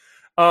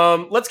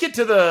 Let's get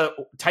to the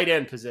tight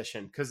end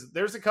position, because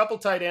there's a couple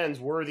tight ends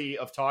worthy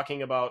of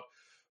talking about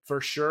for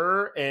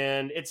sure.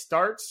 And it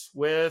starts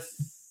with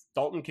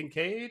Dalton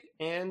Kincaid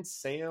and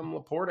Sam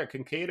Laporta.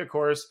 Kincaid, of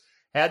course,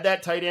 had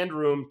that tight end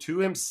room to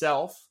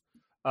himself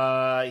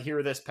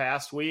here this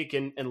past week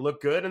and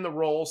looked good in the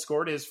role,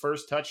 scored his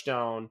first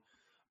touchdown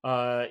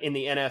in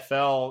the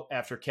NFL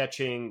after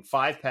catching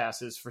 5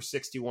 passes for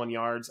 65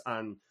 yards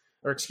on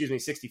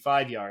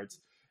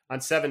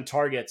 7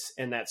 targets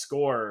in that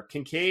score.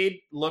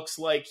 Kincaid looks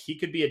like he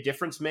could be a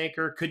difference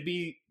maker, could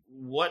be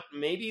what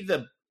maybe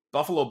the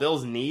Buffalo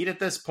Bills need at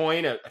this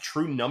point, a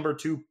true number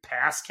 2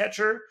 pass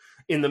catcher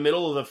in the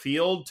middle of the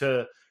field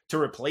to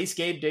replace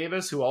Gabe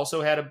Davis, who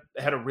also had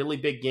a really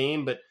big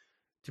game. But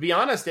to be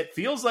honest, it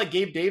feels like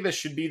Gabe Davis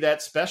should be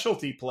that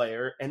specialty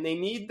player, and they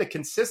need the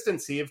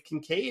consistency of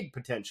Kincaid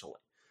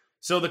potentially.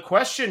 So the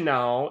question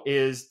now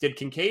is, did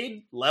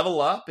Kincaid level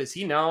up? Is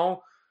he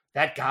now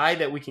that guy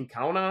that we can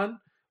count on?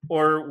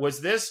 Or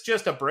was this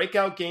just a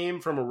breakout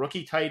game from a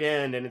rookie tight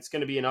end, and it's going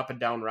to be an up and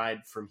down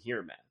ride from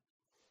here, man?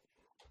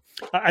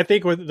 I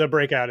think with the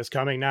breakout is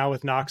coming now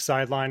with Knox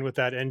sidelined with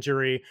that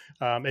injury.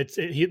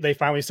 They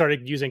finally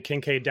started using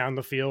Kincaid down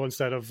the field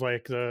instead of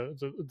like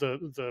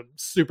the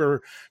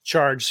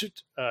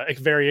supercharged,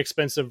 very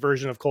expensive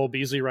version of Cole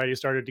Beasley. Right, he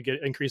started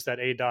to increase that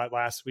ADOT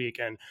last week,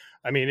 and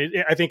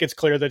I think it's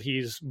clear that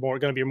he's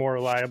going to be a more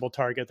reliable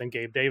target than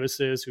Gabe Davis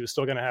is, who's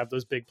still going to have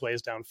those big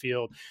plays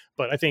downfield.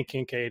 But I think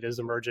Kincaid is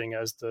emerging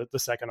as the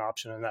second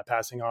option in that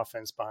passing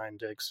offense behind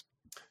Diggs.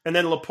 And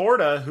then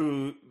Laporta,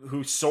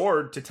 who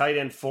soared to tight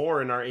end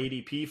 4 in our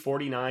ADP,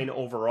 49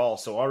 overall.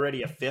 So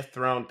already a high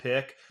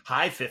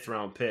fifth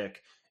round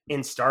pick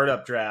in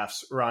startup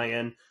drafts,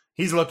 Ryan.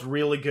 He's looked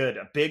really good.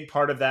 A big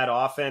part of that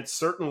offense.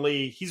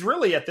 Certainly, he's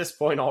really at this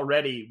point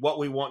already what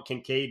we want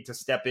Kincaid to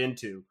step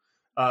into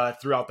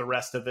throughout the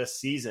rest of this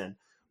season.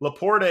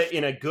 Laporta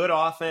in a good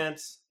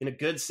offense, in a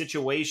good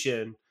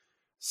situation,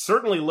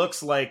 certainly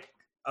looks like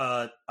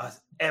a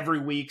every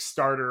week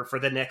starter for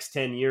the next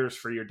 10 years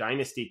for your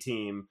dynasty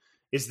team.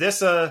 Is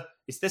this a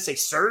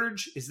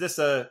surge? Is this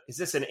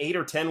an 8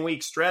 or 10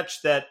 week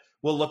stretch that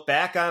we'll look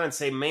back on and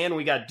say, man,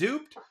 we got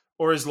duped?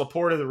 Or is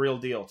Laporta the real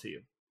deal to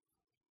you?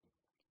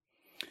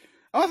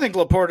 I think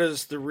Laporta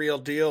is the real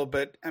deal,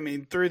 but I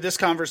mean, through this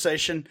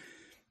conversation,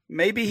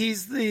 maybe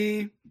he's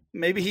the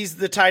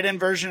tight end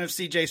version of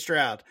CJ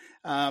Stroud.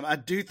 I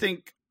do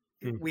think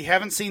we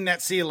haven't seen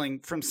that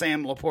ceiling from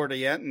Sam Laporta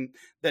yet, and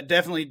that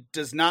definitely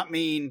does not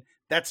mean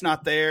that's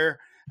not there.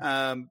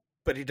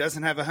 But he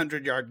doesn't have a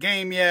 100-yard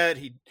game yet.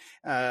 He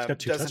got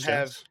 2 doesn't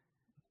touchdowns.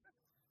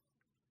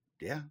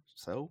 have.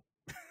 So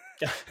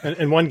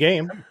in one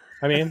game.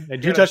 I mean,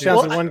 2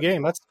 touchdowns in one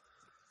game. That's.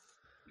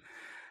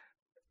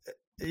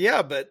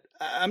 Yeah, but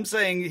I'm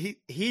saying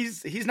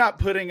he's not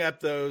putting up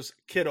those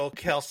Kittle,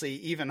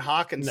 Kelsey, even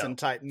Hawkinson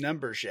type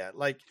numbers yet.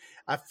 Like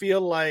I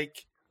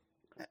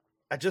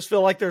just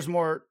feel like there's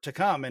more to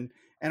come, and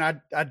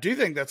I do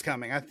think that's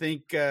coming. I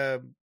think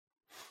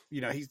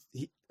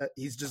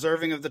he's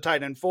deserving of the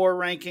tight end 4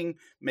 ranking,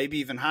 maybe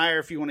even higher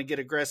if you want to get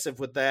aggressive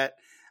with that.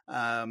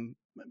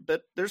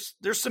 But there's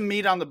some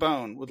meat on the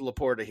bone with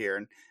Laporta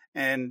here,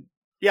 and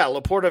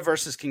Laporta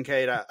versus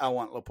Kincaid. I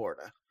want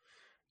Laporta.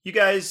 You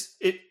guys,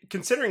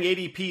 considering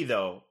ADP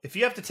though, if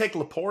you have to take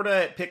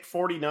Laporta at pick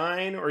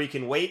 49, or you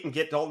can wait and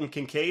get Dalton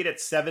Kincaid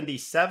at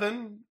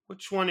 77,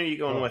 which one are you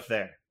going with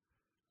there?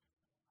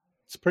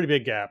 It's a pretty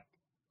big gap.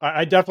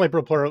 I definitely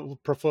prefer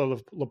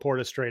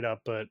Laporta straight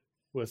up, but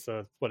with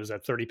a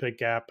 30 pick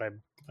gap,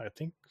 I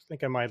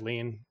think I might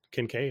lean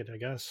Kincaid, I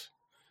guess.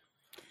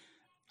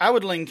 I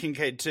would lean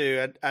Kincaid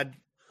too. I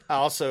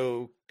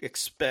also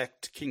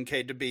expect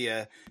Kincaid to be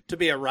a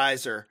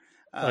riser.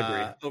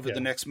 Over the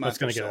next month. That's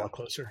going to get a lot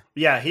closer.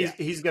 Yeah,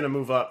 he's going to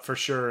move up for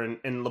sure.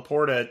 And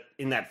Laporta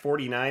in that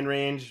 49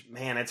 range,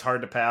 man, it's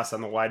hard to pass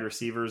on the wide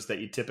receivers that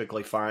you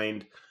typically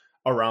find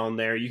around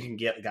there. You can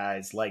get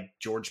guys like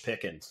George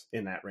Pickens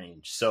in that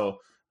range. So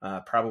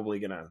probably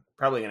gonna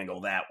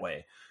go that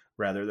way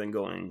rather than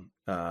going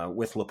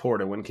with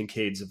Laporta when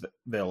Kincaid's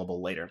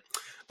available later.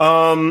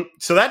 So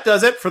that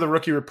does it for the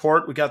rookie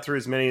report. We got through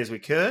as many as we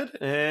could,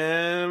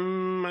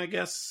 and I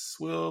guess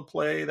we'll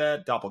play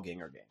that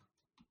doppelganger game.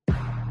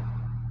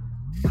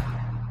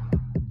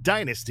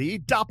 Dynasty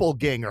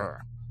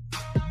Doppelganger.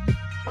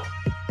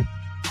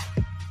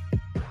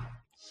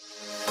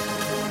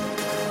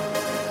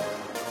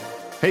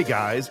 Hey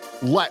guys,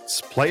 let's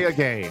play a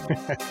game.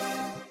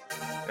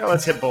 Yeah,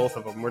 let's hit both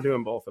of them. We're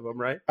doing both of them,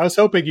 right? I was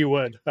hoping you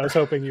would.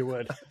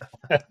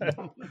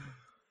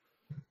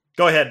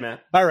 Go ahead,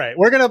 Matt. All right,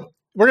 we're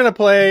gonna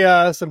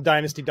play some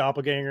Dynasty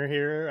Doppelganger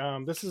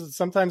here. This is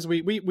sometimes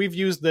we've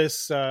used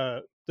this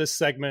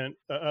segment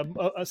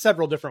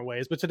several different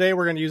ways, but today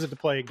we're going to use it to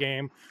play a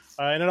game,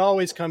 and it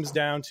always comes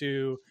down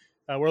to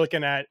we're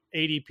looking at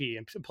ADP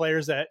and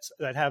players that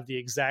have the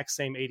exact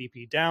same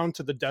ADP down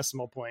to the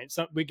decimal point.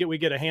 So we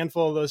get a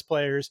handful of those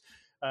players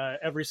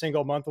every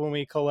single month when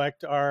we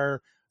collect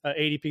our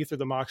ADP through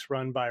the mocks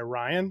run by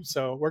Ryan.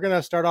 So we're going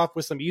to start off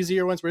with some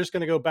easier ones. We're just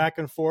going to go back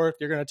and forth.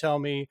 You're going to tell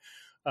me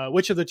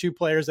which of the 2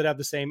 players that have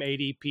the same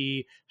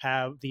ADP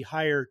have the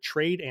higher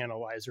trade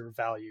analyzer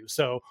value.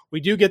 So we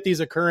do get these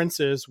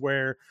occurrences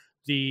where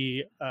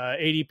the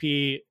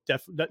ADP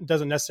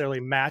doesn't necessarily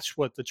match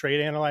what the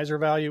trade analyzer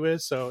value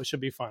is. So it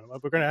should be fun.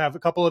 We're going to have a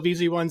couple of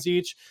easy ones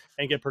each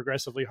and get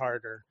progressively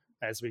harder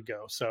as we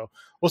go. So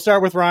we'll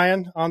start with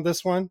Ryan on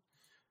this one.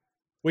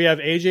 We have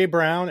AJ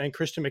Brown and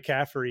Christian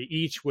McCaffrey,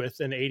 each with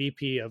an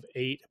ADP of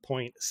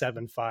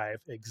 8.75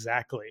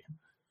 exactly.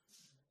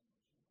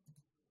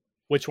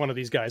 Which one of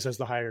these guys has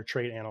the higher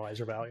trade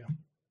analyzer value?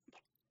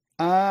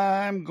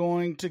 I'm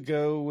going to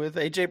go with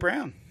AJ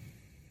Brown.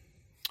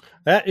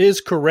 That is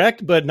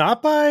correct, but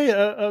not by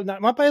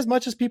as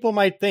much as people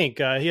might think.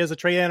 He has a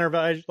trade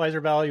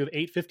analyzer value of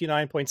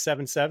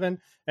 859.77,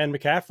 and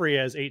McCaffrey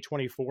has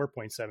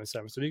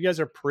 824.77. So you guys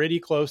are pretty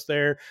close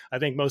there. I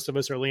think most of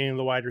us are leaning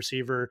the wide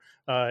receiver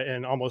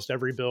in almost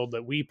every build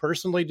that we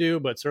personally do,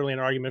 but certainly an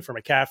argument for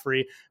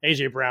McCaffrey.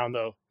 AJ Brown,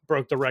 though,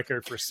 broke the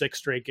record for 6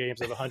 straight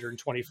games of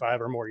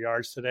 125 or more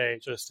yards today.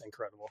 Just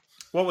incredible.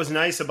 What was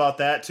nice about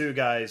that too,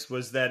 guys,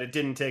 was that it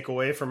didn't take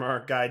away from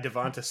our guy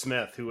Devonta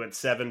Smith, who went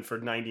 7 for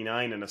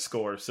 99 in a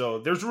score. So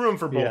there's room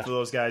for both of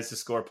those guys to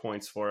score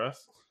points for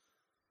us.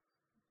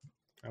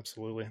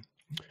 Absolutely.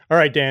 All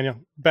right, Daniel,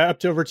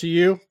 back over to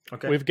you.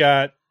 Okay. We've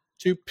got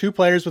two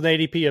players with an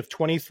ADP of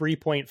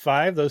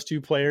 23.5. Those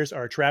 2 players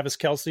are Travis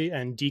Kelce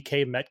and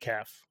DK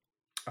Metcalf.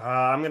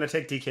 I'm going to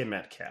take DK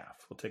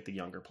Metcalf. We'll take the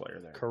younger player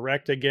there.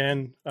 Correct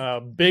again.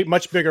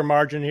 Much bigger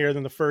margin here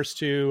than the first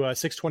 2.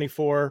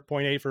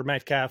 624.8 for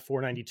Metcalf,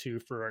 492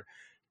 for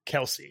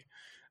Kelce.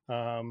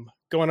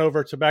 Going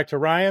over back to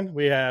Ryan,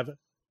 we have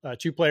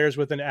 2 players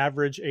with an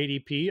average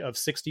ADP of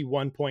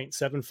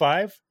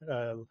 61.75.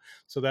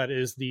 So that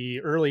is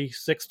the early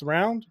 6th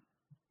round.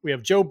 We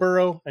have Joe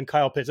Burrow and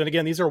Kyle Pitts. And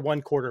again, these are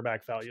 1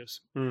 quarterback values.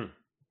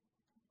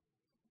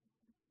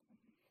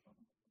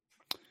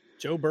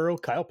 Joe Burrow,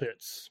 Kyle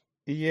Pitts.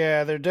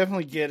 Yeah, they're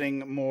definitely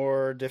getting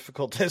more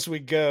difficult as we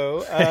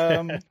go.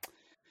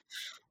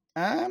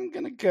 I'm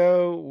going to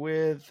go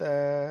with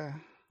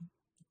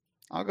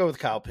I'll go with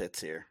Kyle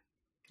Pitts here.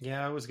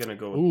 Yeah, I was going to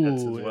go with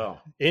Pitts as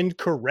well.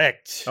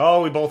 Incorrect.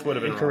 Oh, we both would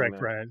have been incorrect,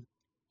 wrong, Ryan.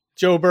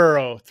 Joe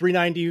Burrow,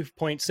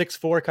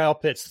 390.64. Kyle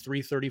Pitts,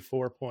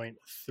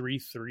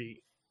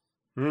 334.33.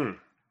 Who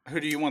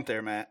do you want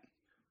there, Matt?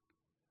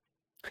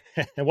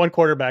 And one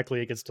quarterback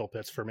league, it's still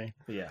Pitts for me.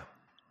 Yeah.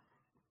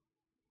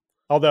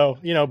 Although,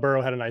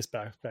 Burrow had a nice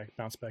bounce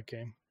back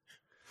game.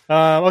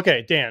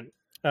 Okay, Dan.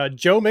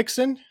 Joe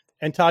Mixon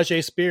and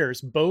Tajay Spears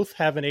both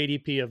have an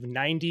ADP of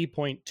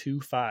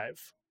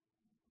 90.25.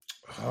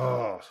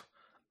 Oh,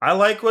 I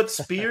like what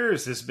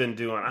Spears has been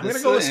doing. I'm going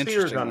to go with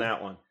Spears on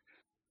that one.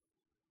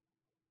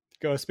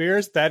 Go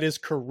Spears. That is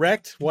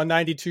correct.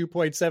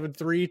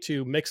 192.73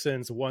 to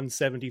Mixon's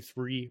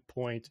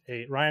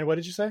 173.8. Ryan, what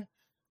did you say?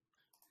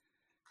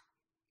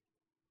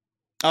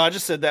 Oh, I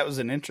just said that was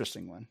an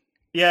interesting one.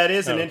 Yeah, it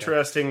is an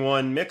interesting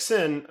one.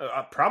 Mixon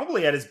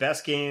probably had his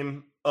best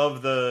game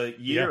of the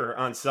year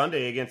on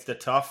Sunday against a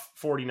tough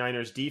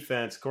 49ers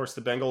defense. Of course,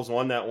 the Bengals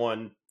won that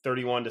one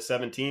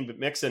 31-17, but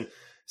Mixon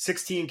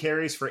 16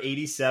 carries for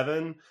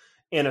 87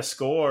 and a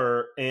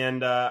score.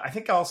 And I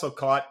think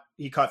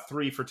he caught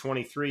 3 for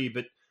 23,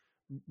 but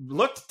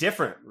looked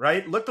different,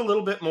 right? Looked a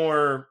little bit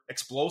more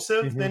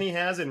explosive than he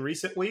has in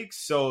recent weeks.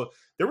 So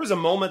there was a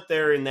moment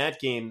there in that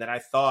game that I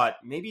thought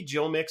maybe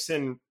Joe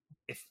Mixon,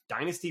 if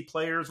Dynasty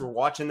players were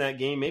watching that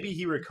game, maybe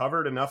he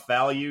recovered enough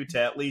value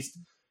to at least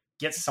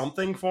get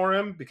something for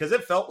him, because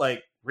it felt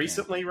like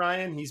recently,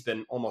 Ryan, he's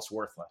been almost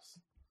worthless.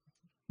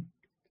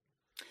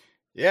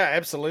 Yeah,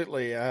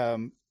 absolutely.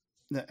 And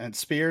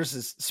Spears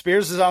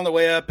is on the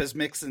way up as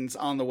Mixon's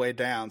on the way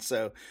down.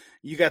 So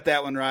you got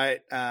that one right.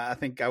 I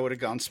think I would have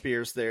gone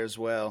Spears there as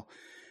well.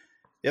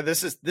 Yeah,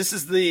 this is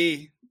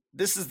the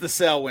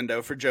sell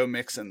window for Joe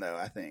Mixon, though.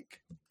 I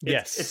think.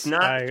 Yes, it's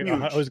not huge.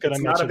 I was going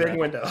to mention not a big that.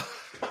 window.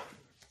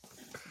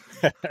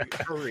 We're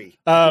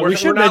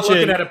not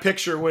looking at a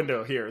picture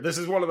window here. This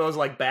is one of those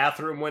like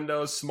bathroom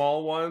windows,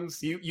 small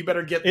ones. You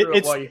better get through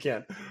it while you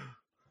can.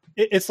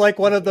 It's like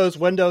one of those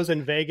windows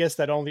in Vegas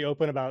that only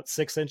open about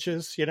 6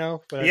 inches,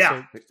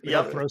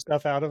 But throw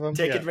stuff out of them.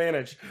 Take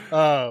advantage.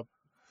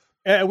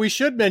 We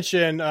should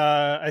mention,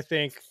 I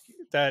think,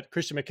 that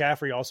Christian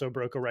McCaffrey also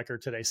broke a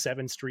record today,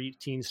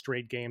 17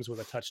 straight games with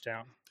a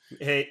touchdown.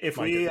 Hey, if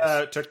we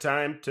took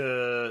time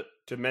to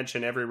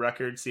mention every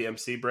record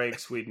CMC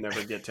breaks, we'd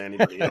never get to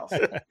anybody else.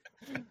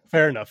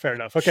 Fair enough.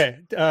 Okay,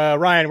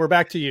 Ryan, we're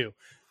back to you.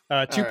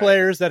 Two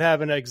players that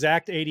have an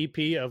exact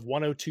ADP of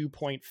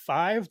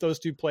 102.5. Those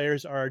two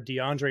players are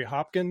DeAndre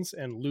Hopkins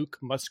and Luke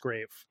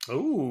Musgrave.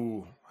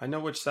 Ooh, I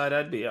know which side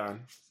I'd be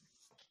on.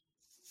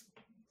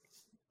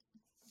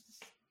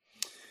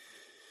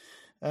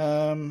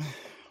 Well,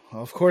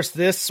 of course,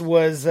 this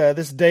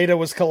data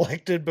was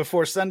collected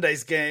before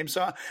Sunday's game,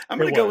 so I'm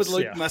going to go with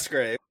Luke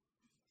Musgrave.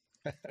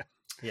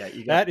 Yeah,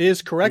 that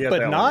is correct,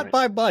 but not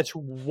by much.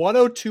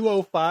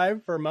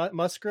 102.05 for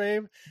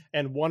Musgrave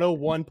and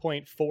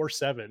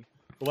 101.47,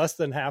 less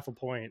than half a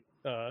point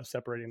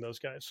separating those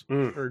guys,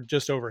 or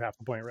just over half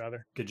a point,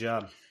 rather. Good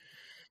job.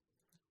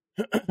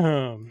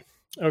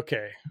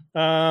 Okay.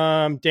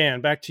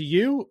 Dan, back to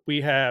you.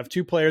 We have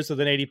two players with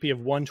an ADP of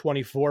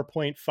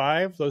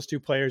 124.5. Those two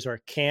players are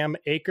Cam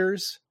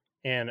Akers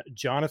and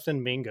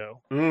Jonathan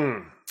Mingo.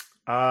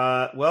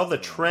 Well, the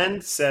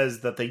trend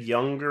says that the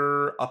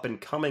younger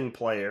up-and-coming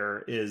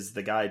player is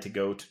the guy to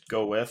go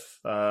with.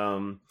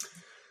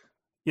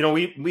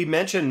 We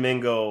mentioned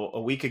Mingo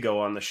a week ago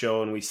on the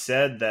show, and we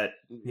said that,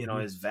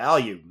 his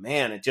value,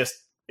 man,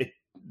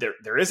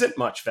 there isn't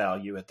much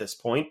value at this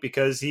point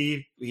because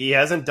he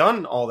hasn't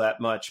done all that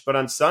much. But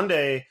on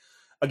Sunday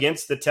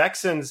against the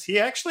Texans, he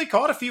actually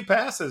caught a few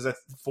passes,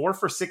 4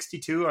 for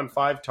 62 on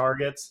 5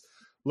 targets.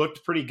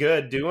 Looked pretty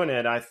good doing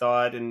it, I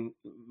thought. And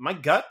my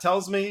gut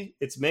tells me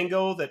it's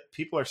Mingo, that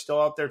people are still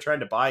out there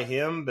trying to buy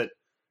him. But,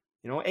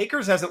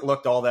 Akers hasn't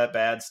looked all that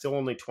bad. Still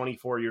only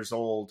 24 years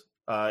old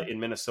in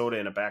Minnesota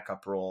in a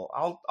backup role.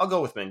 I'll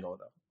go with Mingo,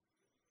 though.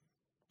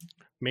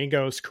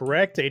 Mingo's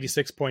correct,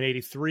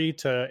 86.83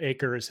 to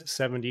Akers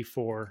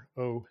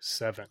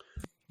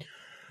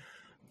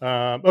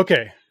 74.07.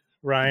 Okay,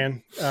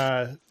 Ryan.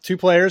 Two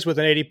players with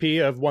an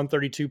ADP of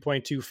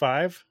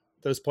 132.25.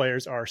 Those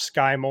players are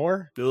Sky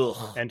Moore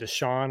and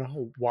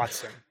Deshaun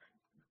Watson.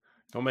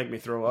 Don't make me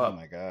throw up. Oh,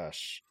 my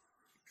gosh.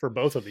 For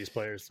both of these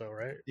players, though,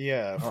 right?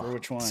 Yeah, for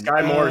which one?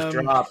 Sky Moore's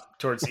drop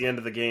towards the end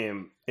of the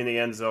game in the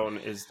end zone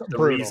is the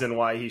reason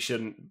why he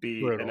shouldn't be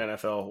an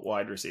NFL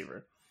wide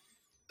receiver.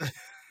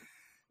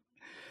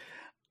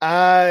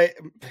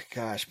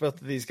 Both of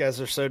these guys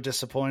are so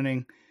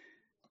disappointing.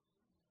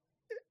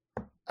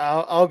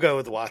 I'll go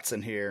with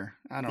Watson here.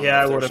 I don't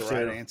know if that's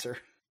the right answer.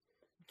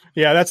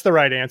 Yeah, that's the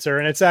right answer.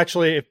 And it's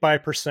actually, if by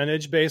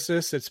percentage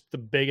basis, it's the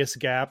biggest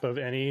gap of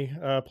any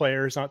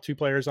players, not two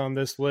players on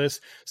this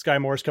list. Sky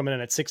Moore's coming in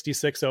at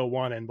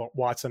 66.01 and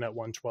Watson at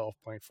 112.14.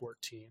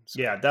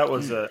 So. Yeah, that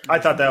was I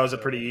thought that was a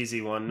pretty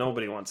easy one.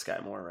 Nobody wants Sky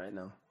Moore right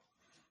now.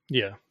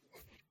 Yeah.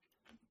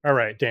 All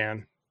right,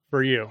 Dan,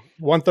 for you.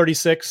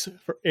 136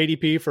 for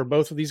ADP for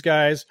both of these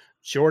guys,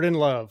 Jordan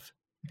Love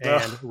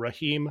and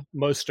Raheem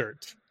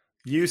Mostert.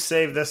 You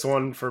save this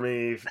one for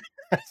me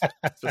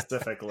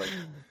specifically.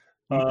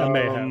 I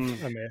may have.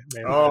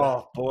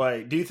 Oh,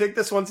 boy. Do you think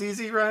this one's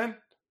easy, Ryan?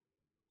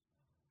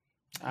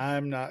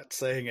 I'm not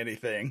saying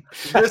anything.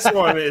 This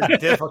one is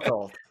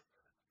difficult.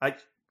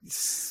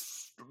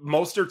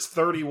 Mostert's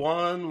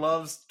 31,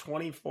 Love's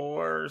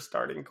 24,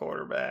 starting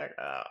quarterback.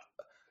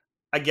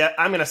 I'm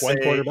going to say,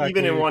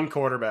 even in one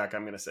quarterback,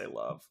 I'm going to say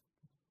Love.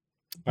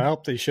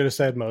 Well, they should have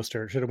said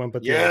Mostert. Should have went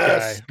with the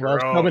yes, other guy.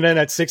 Love's coming in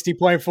at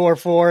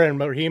 60.44 and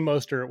Raheem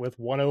Mostert with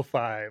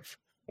 105.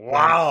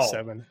 Wow.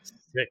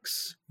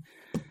 7.6.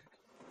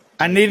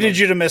 I needed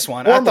you to miss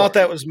one. I thought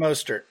that was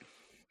Mostert.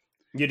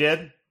 You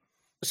did?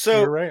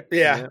 So, you're right.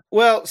 Yeah.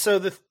 Well,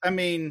 so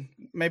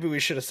maybe we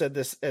should have said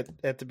this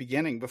at the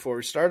beginning before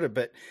we started,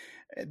 but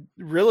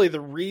really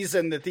the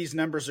reason that these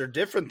numbers are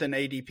different than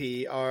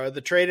ADP are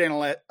the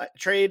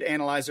trade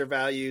analyzer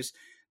values.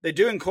 They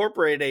do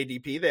incorporate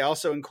ADP. They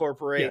also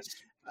incorporate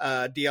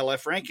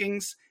DLF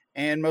rankings.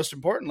 And most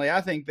importantly,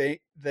 I think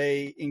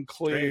they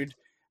include,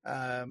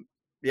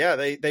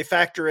 they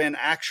factor in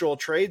actual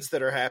trades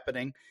that are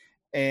happening.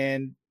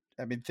 And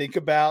I mean, think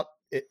about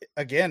it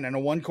again, in a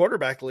one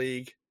quarterback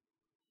league.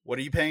 What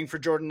are you paying for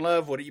Jordan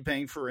Love? What are you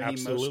paying for Raheem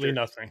Mostert? Absolutely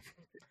nothing.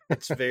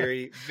 It's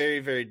very, very,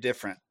 very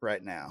different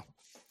right now.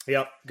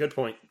 Yep. Good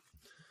point.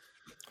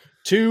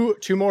 Two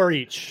more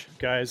each,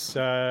 guys.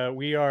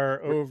 We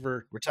are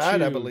over. We're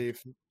tied, I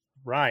believe.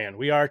 Ryan,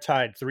 we are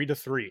tied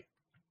 3-3.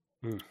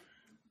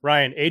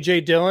 Ryan,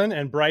 AJ Dillon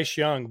and Bryce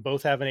Young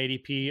both have an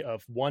ADP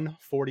of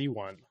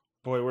 141.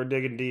 Boy, we're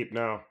digging deep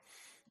now.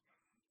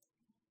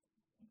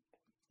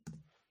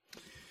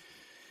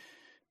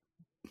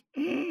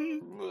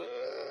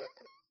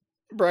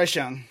 Bryce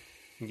Young.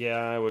 Yeah,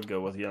 I would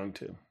go with Young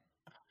too.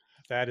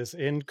 That is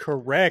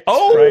incorrect.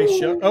 Oh, Bryce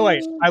Young. Oh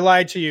wait, I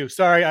lied to you.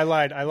 Sorry, I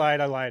lied.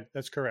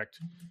 That's correct.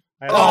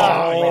 I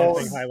had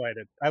thing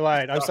highlighted. I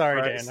lied. I'm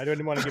sorry, Dan. I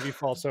didn't want to give you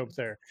false hope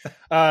there.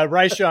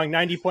 Bryce Young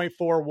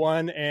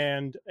 90.41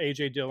 and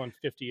AJ Dillon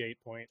 58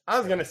 point. I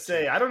was gonna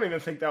say I don't even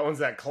think that one's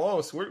that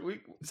close.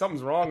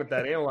 Something's wrong with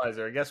that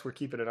analyzer. I guess we're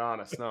keeping it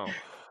honest. No.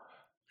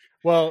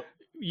 Well,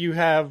 you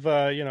have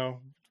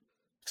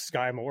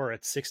Sky Moore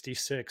at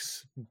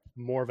 66,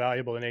 more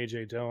valuable than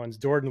AJ Dillon's.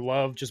 Jordan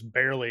Love just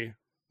barely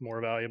more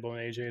valuable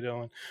than AJ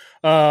Dillon.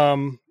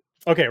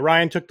 Okay,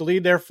 Ryan took the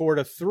lead there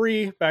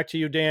 4-3. Back to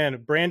you,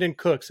 Dan. Brandon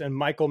Cooks and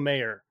Michael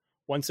Mayer,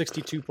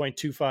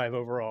 162.25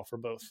 overall for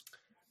both.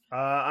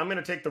 I'm going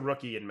to take the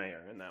rookie in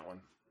Mayer in that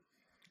one.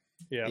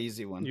 Yeah,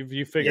 easy one.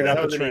 You figured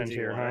out the trend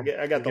here, huh?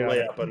 I got the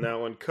layup on that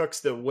one. Cook's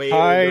the way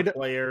older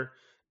player.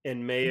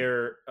 And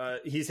Mayer,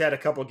 he's had a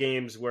couple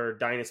games where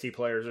Dynasty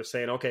players are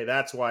saying, okay,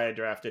 that's why I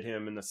drafted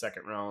him in the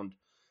second round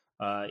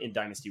in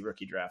Dynasty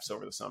rookie drafts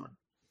over the summer.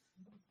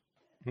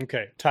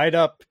 Okay, tied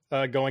up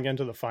going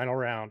into the final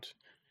round.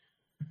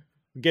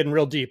 Getting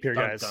real deep here,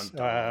 guys. Dun, dun,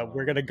 dun.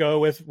 We're going to go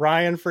with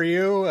Ryan for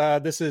you.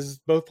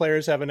 Both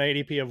players have an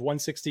ADP of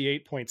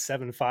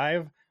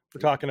 168.75.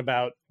 We're talking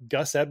about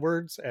Gus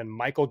Edwards and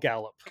Michael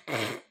Gallup.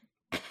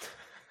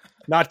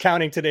 Not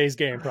counting today's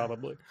game,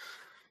 probably.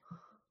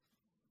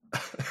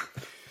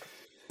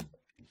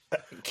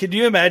 Can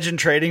you imagine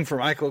trading for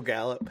Michael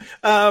Gallup?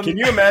 Can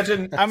you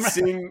imagine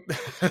seeing?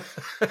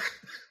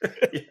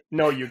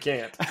 No, you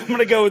can't. I'm going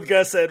to go with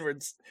Gus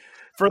Edwards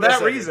for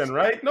that reason,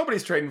 right?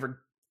 Nobody's trading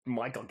for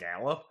Michael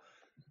Gallup.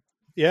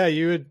 Yeah,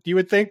 you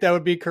would think that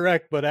would be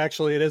correct, but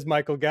actually, it is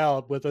Michael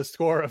Gallup with a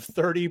score of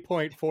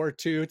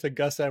 30.42 to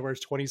Gus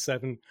Edwards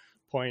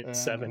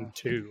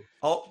 27.72.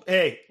 Oh,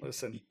 hey,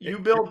 listen, you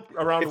build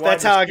around. If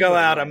that's how I go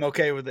out, I'm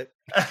okay with it.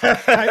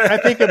 I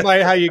think it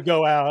might how you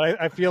go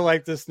out. I feel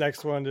like this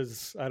next one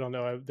is, I don't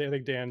know. I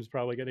think Dan's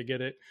probably going to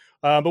get it.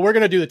 But we're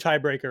going to do the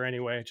tiebreaker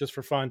anyway, just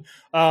for fun.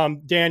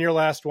 Dan, your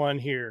last one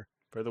here.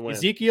 For the win.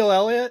 Ezekiel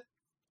Elliott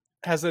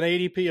has an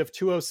ADP of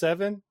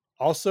 207.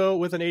 Also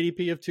with an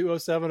ADP of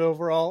 207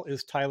 overall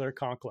is Tyler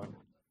Conklin.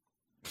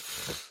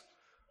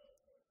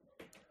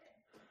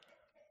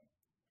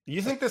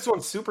 You think this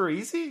one's super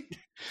easy?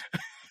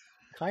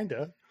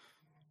 Kinda.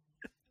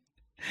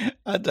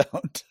 I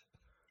don't.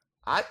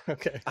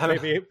 Okay.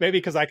 Maybe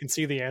because I can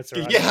see the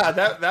answer. Yeah,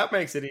 that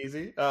makes it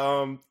easy.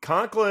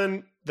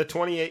 Conklin, the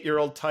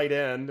 28-year-old tight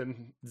end,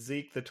 and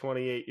Zeke, the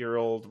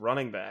 28-year-old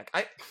running back.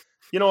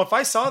 If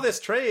I saw this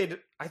trade,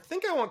 I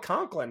think I want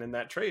Conklin in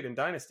that trade in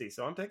Dynasty,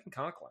 so I'm taking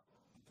Conklin.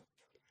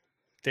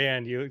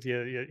 Dan, we're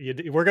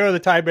going to the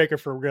tiebreaker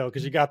for real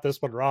because you got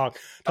this one wrong.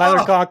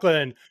 Tyler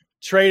Conklin,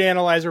 trade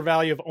analyzer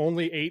value of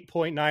only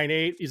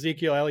 8.98.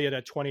 Ezekiel Elliott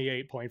at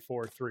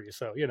 28.43.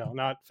 So,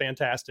 not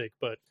fantastic,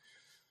 but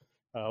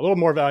a little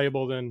more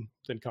valuable than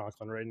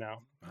Conklin right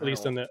now, at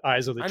least in the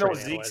eyes of the trade analyzer.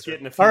 I know Zeke's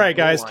getting a few. All right,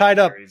 guys, tied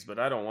up. But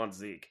I don't want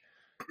Zeke.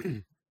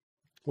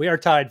 We are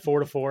tied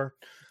 4-4.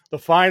 The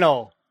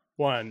final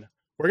one.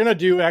 We're going to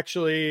do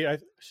actually, I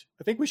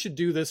think we should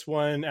do this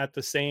one at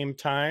the same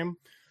time.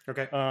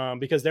 Okay.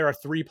 Because there are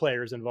 3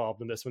 players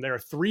involved in this one. There are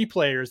 3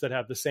 players that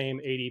have the same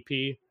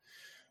ADP.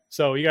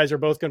 So you guys are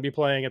both going to be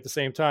playing at the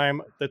same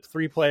time. The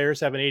 3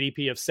 players have an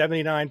ADP of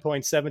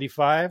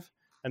 79.75.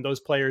 And those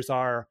players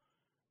are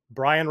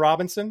Brian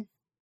Robinson,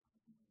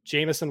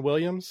 Jamison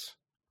Williams,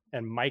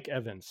 and Mike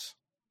Evans.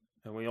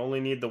 And we only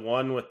need the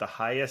one with the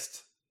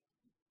highest.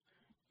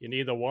 You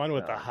need the one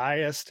with the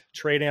highest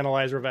trade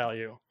analyzer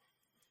value.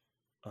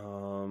 Do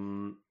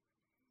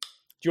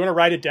you want to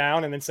write it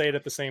down and then say it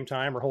at the same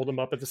time, or hold them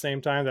up at the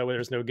same time? That way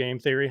there's no game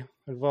theory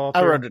involved.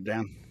 I wrote it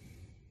down.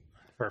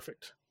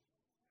 Perfect.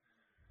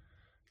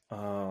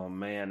 Oh,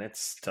 man,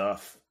 it's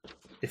tough.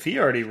 If he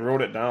already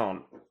wrote it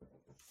down,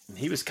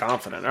 he was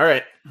confident. All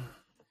right.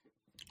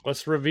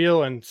 Let's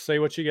reveal and say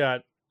what you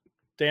got.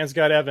 Dan's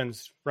got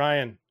Evans.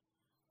 Brian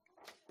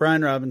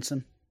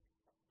Robinson.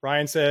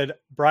 Brian said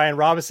Brian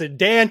Robinson.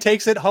 Dan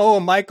takes it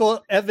home.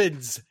 Michael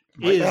Evans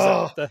is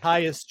the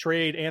highest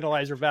trade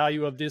analyzer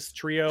value of this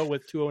trio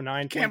with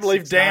 209. Can't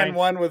believe Dan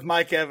won with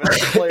Mike Evans.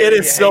 It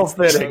is so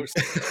fitting.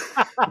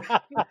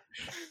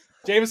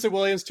 Jamison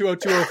Williams,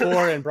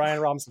 202.04, and Brian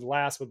Robinson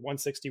last with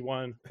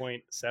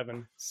 161.77.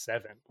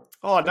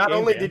 Oh, not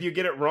only did you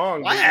get it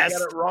wrong, but you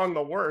got it wrong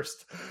the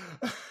worst.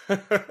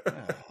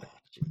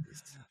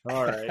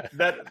 All right.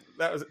 That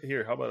was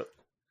here. How about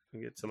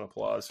get some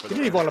applause for that?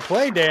 You didn't even want to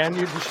play, Dan.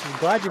 I'm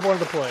glad you wanted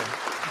to play.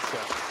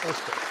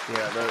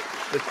 Yeah,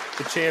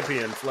 the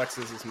champion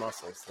flexes his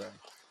muscles there.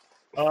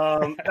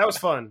 That was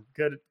fun.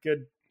 Good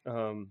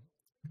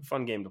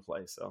fun game to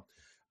play. So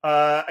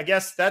I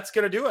guess that's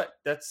going to do it.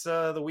 That's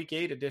the Week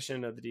 8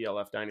 edition of the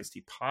DLF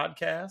Dynasty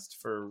podcast.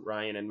 For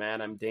Ryan and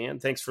Matt, I'm Dan.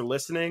 Thanks for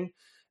listening,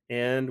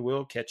 and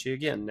we'll catch you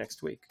again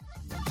next week.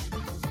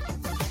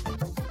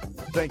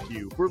 Thank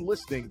you for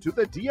listening to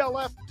the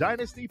DLF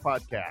Dynasty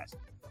podcast.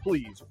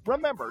 Please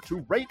remember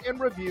to rate and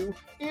review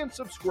and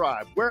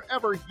subscribe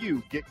wherever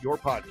you get your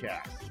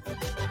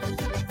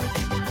podcasts.